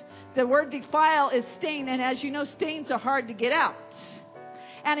others. The word defile is stain, and as you know, stains are hard to get out.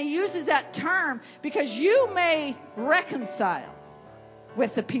 And he uses that term because you may reconcile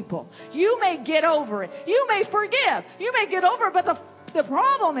with the people. You may get over it. You may forgive. You may get over it, but the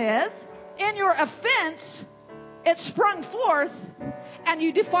problem is, in your offense, it sprung forth, and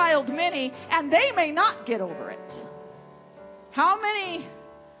you defiled many, and they may not get over it. How many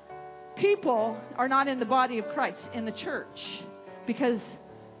people are not in the body of Christ, in the church, because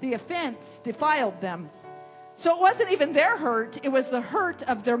the offense defiled them? So it wasn't even their hurt, it was the hurt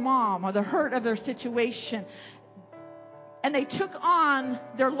of their mom or the hurt of their situation. And they took on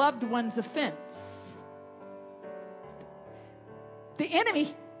their loved one's offense. The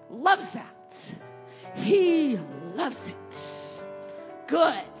enemy loves that. He loves it.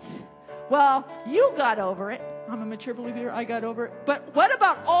 Good. Well, you got over it. I'm a mature believer. I got over it. But what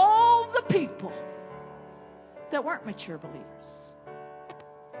about all the people that weren't mature believers?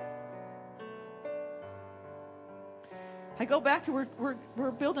 I go back to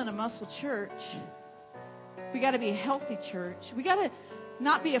we're building a muscle church. We got to be a healthy church. We got to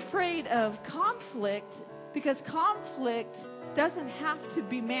not be afraid of conflict, because conflict doesn't have to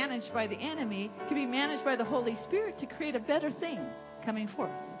be managed by the enemy. It can be managed by the Holy Spirit to create a better thing coming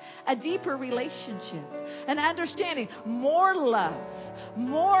forth. A deeper relationship, an understanding, more love,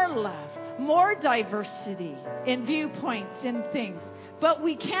 more diversity in viewpoints, in things. But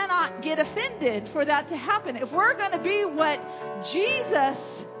we cannot get offended for that to happen. If we're going to be what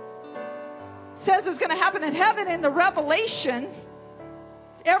Jesus says is going to happen in heaven in the Revelation,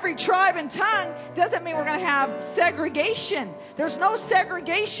 every tribe and tongue, doesn't mean we're going to have segregation. There's no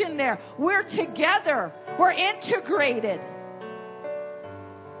segregation there. We're together. We're integrated.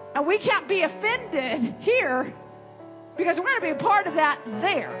 And we can't be offended here because we're going to be a part of that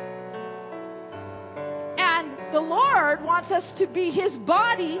there. And the Lord wants us to be His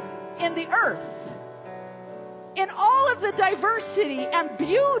body in the earth. In all of the diversity and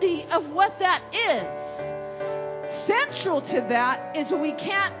beauty of what that is. Central to that is we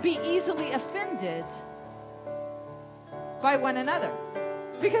can't be easily offended by one another.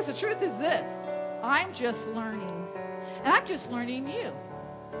 Because the truth is this: I'm just learning. And I'm just learning you.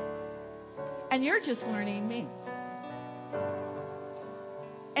 And you're just learning me.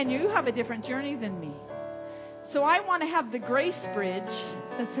 And you have a different journey than me. So I want to have the grace bridge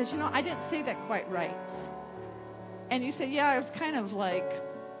that says, I didn't say that quite right. And you say, yeah, I was kind of like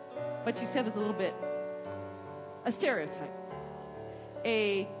what you said was a little bit a stereotype.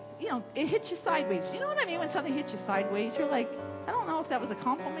 It hits you sideways. You know what I mean? When something hits you sideways, you're like, I don't know if that was a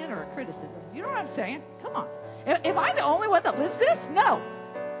compliment or a criticism. You know what I'm saying? Come on. Am I the only one that lives this? No.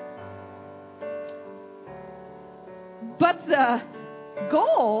 But the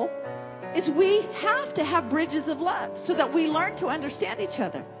goal is we have to have bridges of love so that we learn to understand each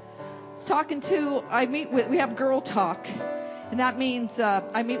other. We have girl talk, and that means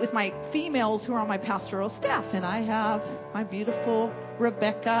I meet with my females who are on my pastoral staff, and I have my beautiful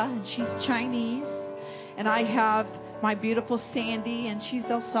Rebecca, and she's Chinese, and I have my beautiful Sandy, and she's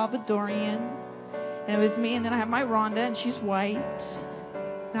El Salvadorian, and it was me, and then I have my Rhonda, and she's white,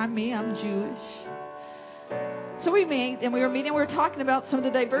 not me, I'm Jewish. So we were talking about some of the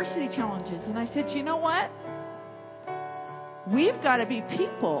diversity challenges, and I said, you know what? We've got to be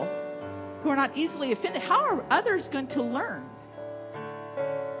people who are not easily offended. How are others going to learn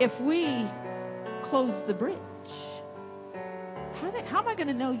if we close the bridge? How am I going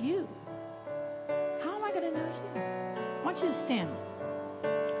to know you? How am I going to know you? I want you to stand.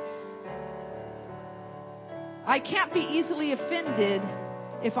 I can't be easily offended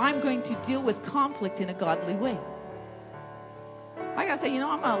if I'm going to deal with conflict in a godly way. I got to say,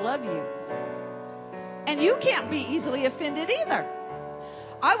 I'm going to love you. And you can't be easily offended either.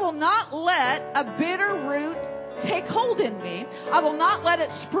 I will not let a bitter root take hold in me. I will not let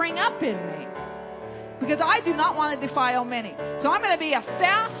it spring up in me, because I do not want to defile many. So I'm going to be a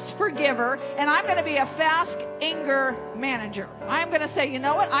fast forgiver, and I'm going to be a fast anger manager. I'm going to say, you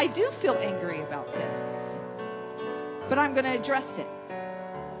know what? I do feel angry about this, but I'm going to address it.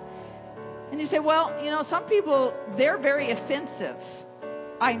 And you say, well, some people, they're very offensive.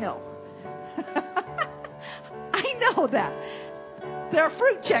 I know. I know that. They're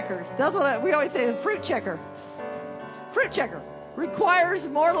fruit checkers. That's what we always say, the fruit checker. Fruit checker requires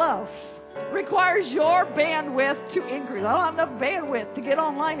more love. Requires your bandwidth to increase. I don't have enough bandwidth to get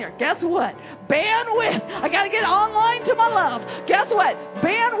online here. Guess what? Bandwidth. I got to get online to my love. Guess what?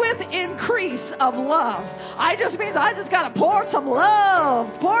 Bandwidth increase of love. I just got to pour some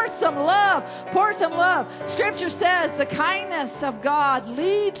love. Pour some love. Pour some love. Scripture says the kindness of God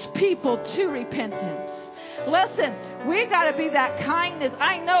leads people to repentance. Listen, we got to be that kindness.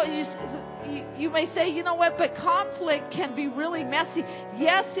 I know you may say, you know what, but conflict can be really messy.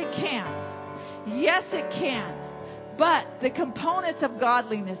 Yes, it can. Yes, it can. But the components of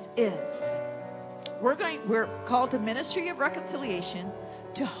godliness is we're called to ministry of reconciliation,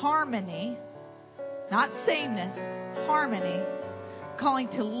 to harmony, not sameness, harmony, calling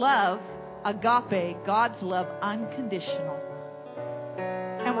to love, agape, God's love, unconditional.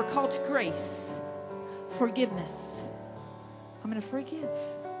 And we're called to grace, forgiveness. I'm going to forgive.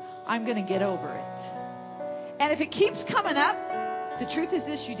 I'm going to get over it. And if it keeps coming up, the truth is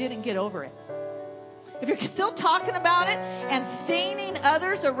this, you didn't get over it. If you're still talking about it and staining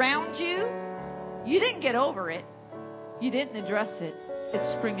others around you, you didn't get over it. You didn't address it. It's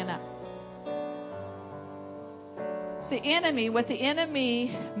springing up. What the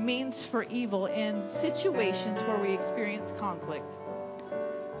enemy means for evil in situations where we experience conflict,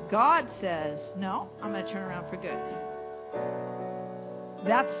 God says, no, I'm going to turn around for good.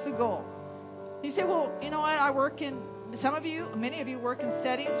 That's the goal. You say, well, you know what? Many of you work in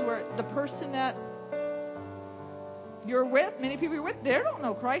settings where the person that you're with, many people you're with, they don't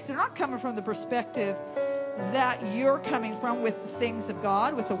know Christ. They're not coming from the perspective that you're coming from with the things of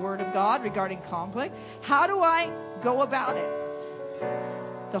God, with the Word of God regarding conflict. How do I go about it?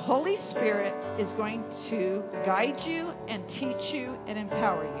 The Holy Spirit is going to guide you and teach you and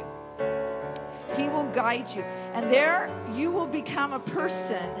empower you. He will guide you. And there you will become a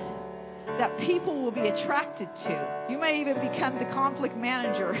person that people will be attracted to. You may even become the conflict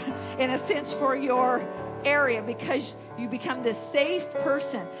manager in a sense for your area, because you become this safe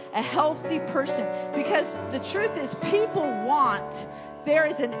person, a healthy person. Because the truth is, there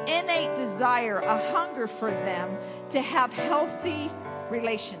is an innate desire, a hunger for them to have healthy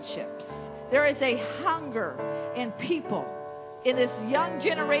relationships. There is a hunger in people, in this young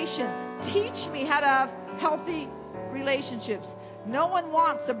generation. Teach me how to have healthy relationships. No one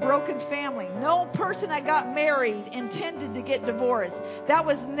wants a broken family. No person that got married intended to get divorced. That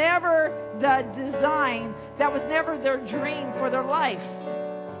was never the design. That was never their dream for their life.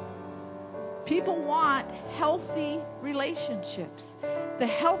 People want healthy relationships. The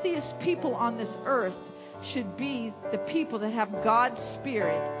healthiest people on this earth should be the people that have God's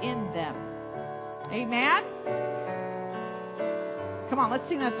Spirit in them. Amen? Come on, let's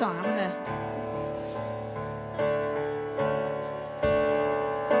sing that song. I'm going to...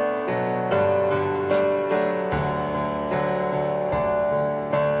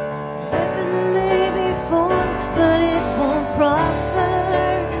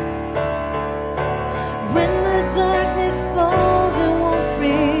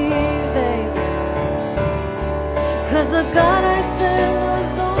 God I serve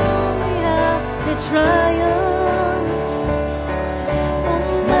knows only how to triumph. Oh,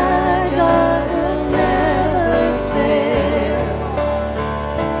 my God will never fail.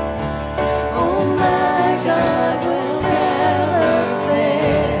 Oh, my God will never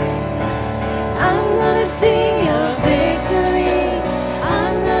fail. I'm gonna see a victory.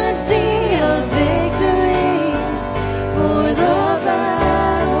 I'm gonna see a victory. For the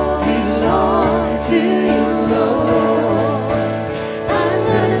battle belongs to you, Lord. I'm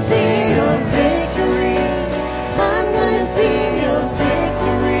gonna see a victory. I'm gonna see a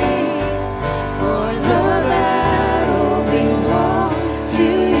victory. For the battle belongs to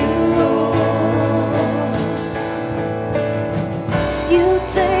you, Lord. You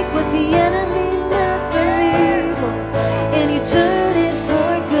take what the enemy meant for evil, and you turn it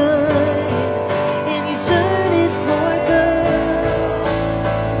for good, and you turn it for good.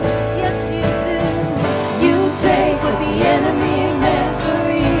 Yes, you do. You take what the enemy meant for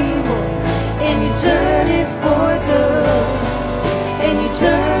evil, and you turn it for good, and you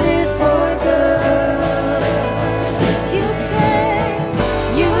turn it for good.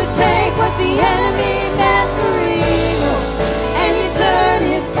 You take what the enemy meant for evil, and you turn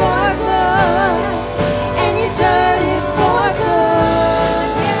it for good, and you turn it for good.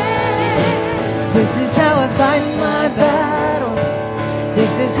 Yeah. This is how I fight my battles.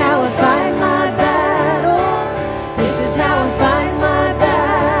 This is how I fight my battles. This is how I fight my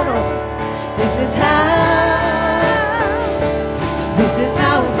battles. This is how. This is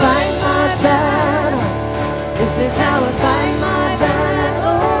how I fight my battles. This is how I fight my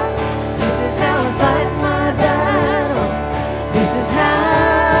battles. This is how I fight my battles. This is how.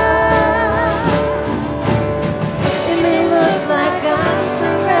 It may look like I'm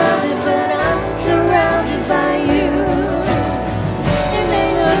surrounded, but I'm surrounded by you. It may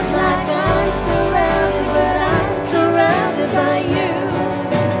look like I'm surrounded, but I'm surrounded by you.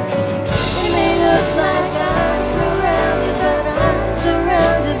 It may look like I'm surrounded, but I'm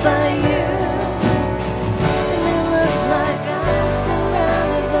surrounded by you. It may look like I'm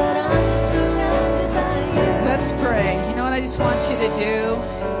surrounded, but I'm surrounded by you. Let's pray. You know what I just want you to do?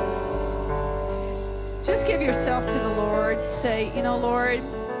 Just give yourself to the Lord. Say, you know, Lord,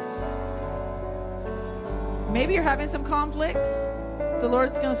 maybe you're having some conflicts. The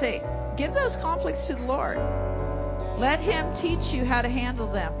Lord's going to say, give those conflicts to the Lord. Let Him teach you how to handle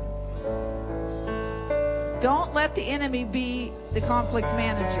them. Don't let the enemy be the conflict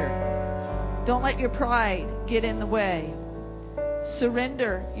manager. Don't let your pride get in the way.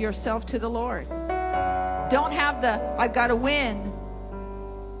 Surrender yourself to the Lord. Don't have the, I've got to win.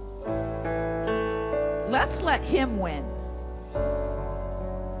 Let's let Him win.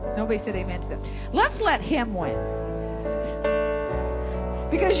 Nobody said amen to that. Let's let Him win.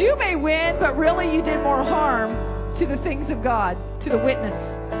 Because you may win, but really you did more harm to the things of God, to the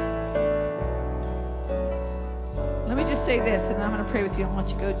witness. Let me just say this, and I'm going to pray with you and let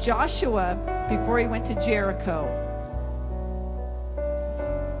you go. Joshua, before he went to Jericho,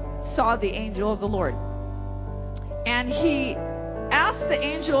 saw the angel of the Lord. And he asked the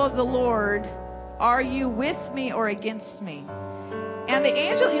angel of the Lord, are you with me or against me? And the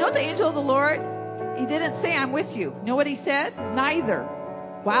angel, you know what the angel of the Lord, he didn't say, I'm with you. You know what he said? Neither.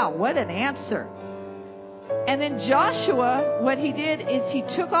 Wow, what an answer. And then Joshua, what he did is he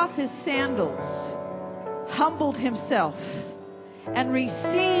took off his sandals, humbled himself, and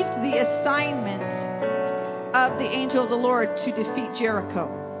received the assignment of the angel of the Lord to defeat Jericho.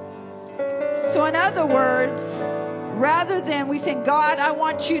 So in other words, rather than we saying, God, I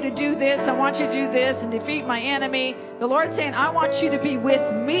want you to do this, I want you to do this and defeat my enemy, the Lord's saying, I want you to be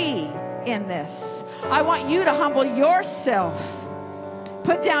with me in this. I want you to humble yourself.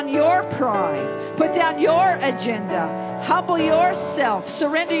 Put down your pride. Put down your agenda. Humble yourself.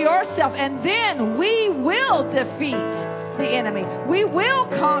 Surrender yourself. And then we will defeat the enemy. We will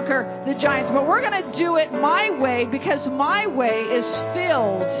conquer the giants. But we're going to do it my way, because my way is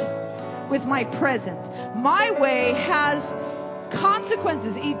filled with my presence. My way has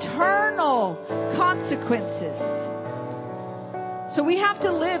consequences, eternal consequences. So we have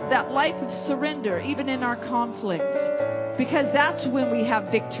to live that life of surrender, even in our conflicts, because that's when we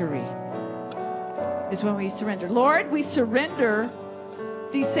have victory, is when we surrender. Lord, we surrender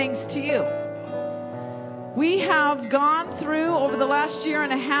these things to you. We have gone through, over the last year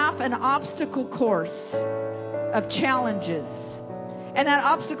and a half, an obstacle course of challenges. And that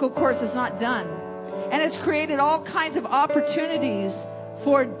obstacle course is not done. And it's created all kinds of opportunities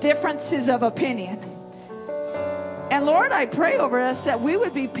for differences of opinion. And Lord, I pray over us that we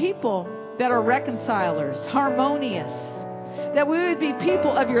would be people that are reconcilers, harmonious, that we would be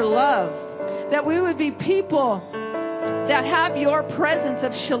people of your love, that we would be people that have your presence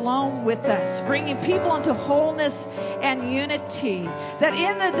of shalom with us, bringing people into wholeness and unity, that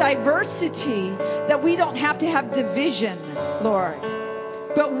in the diversity that we don't have to have division, Lord,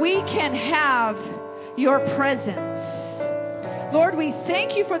 but we can have your presence. Lord, we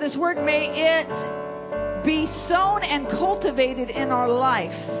thank you for this word. May it be sown and cultivated in our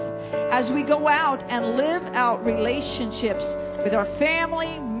life as we go out and live out relationships with our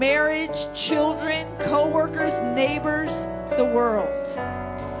family, marriage, children, co-workers, neighbors, the world.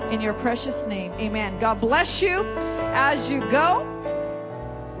 In your precious name, amen. God bless you as you go.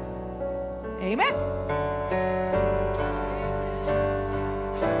 Amen.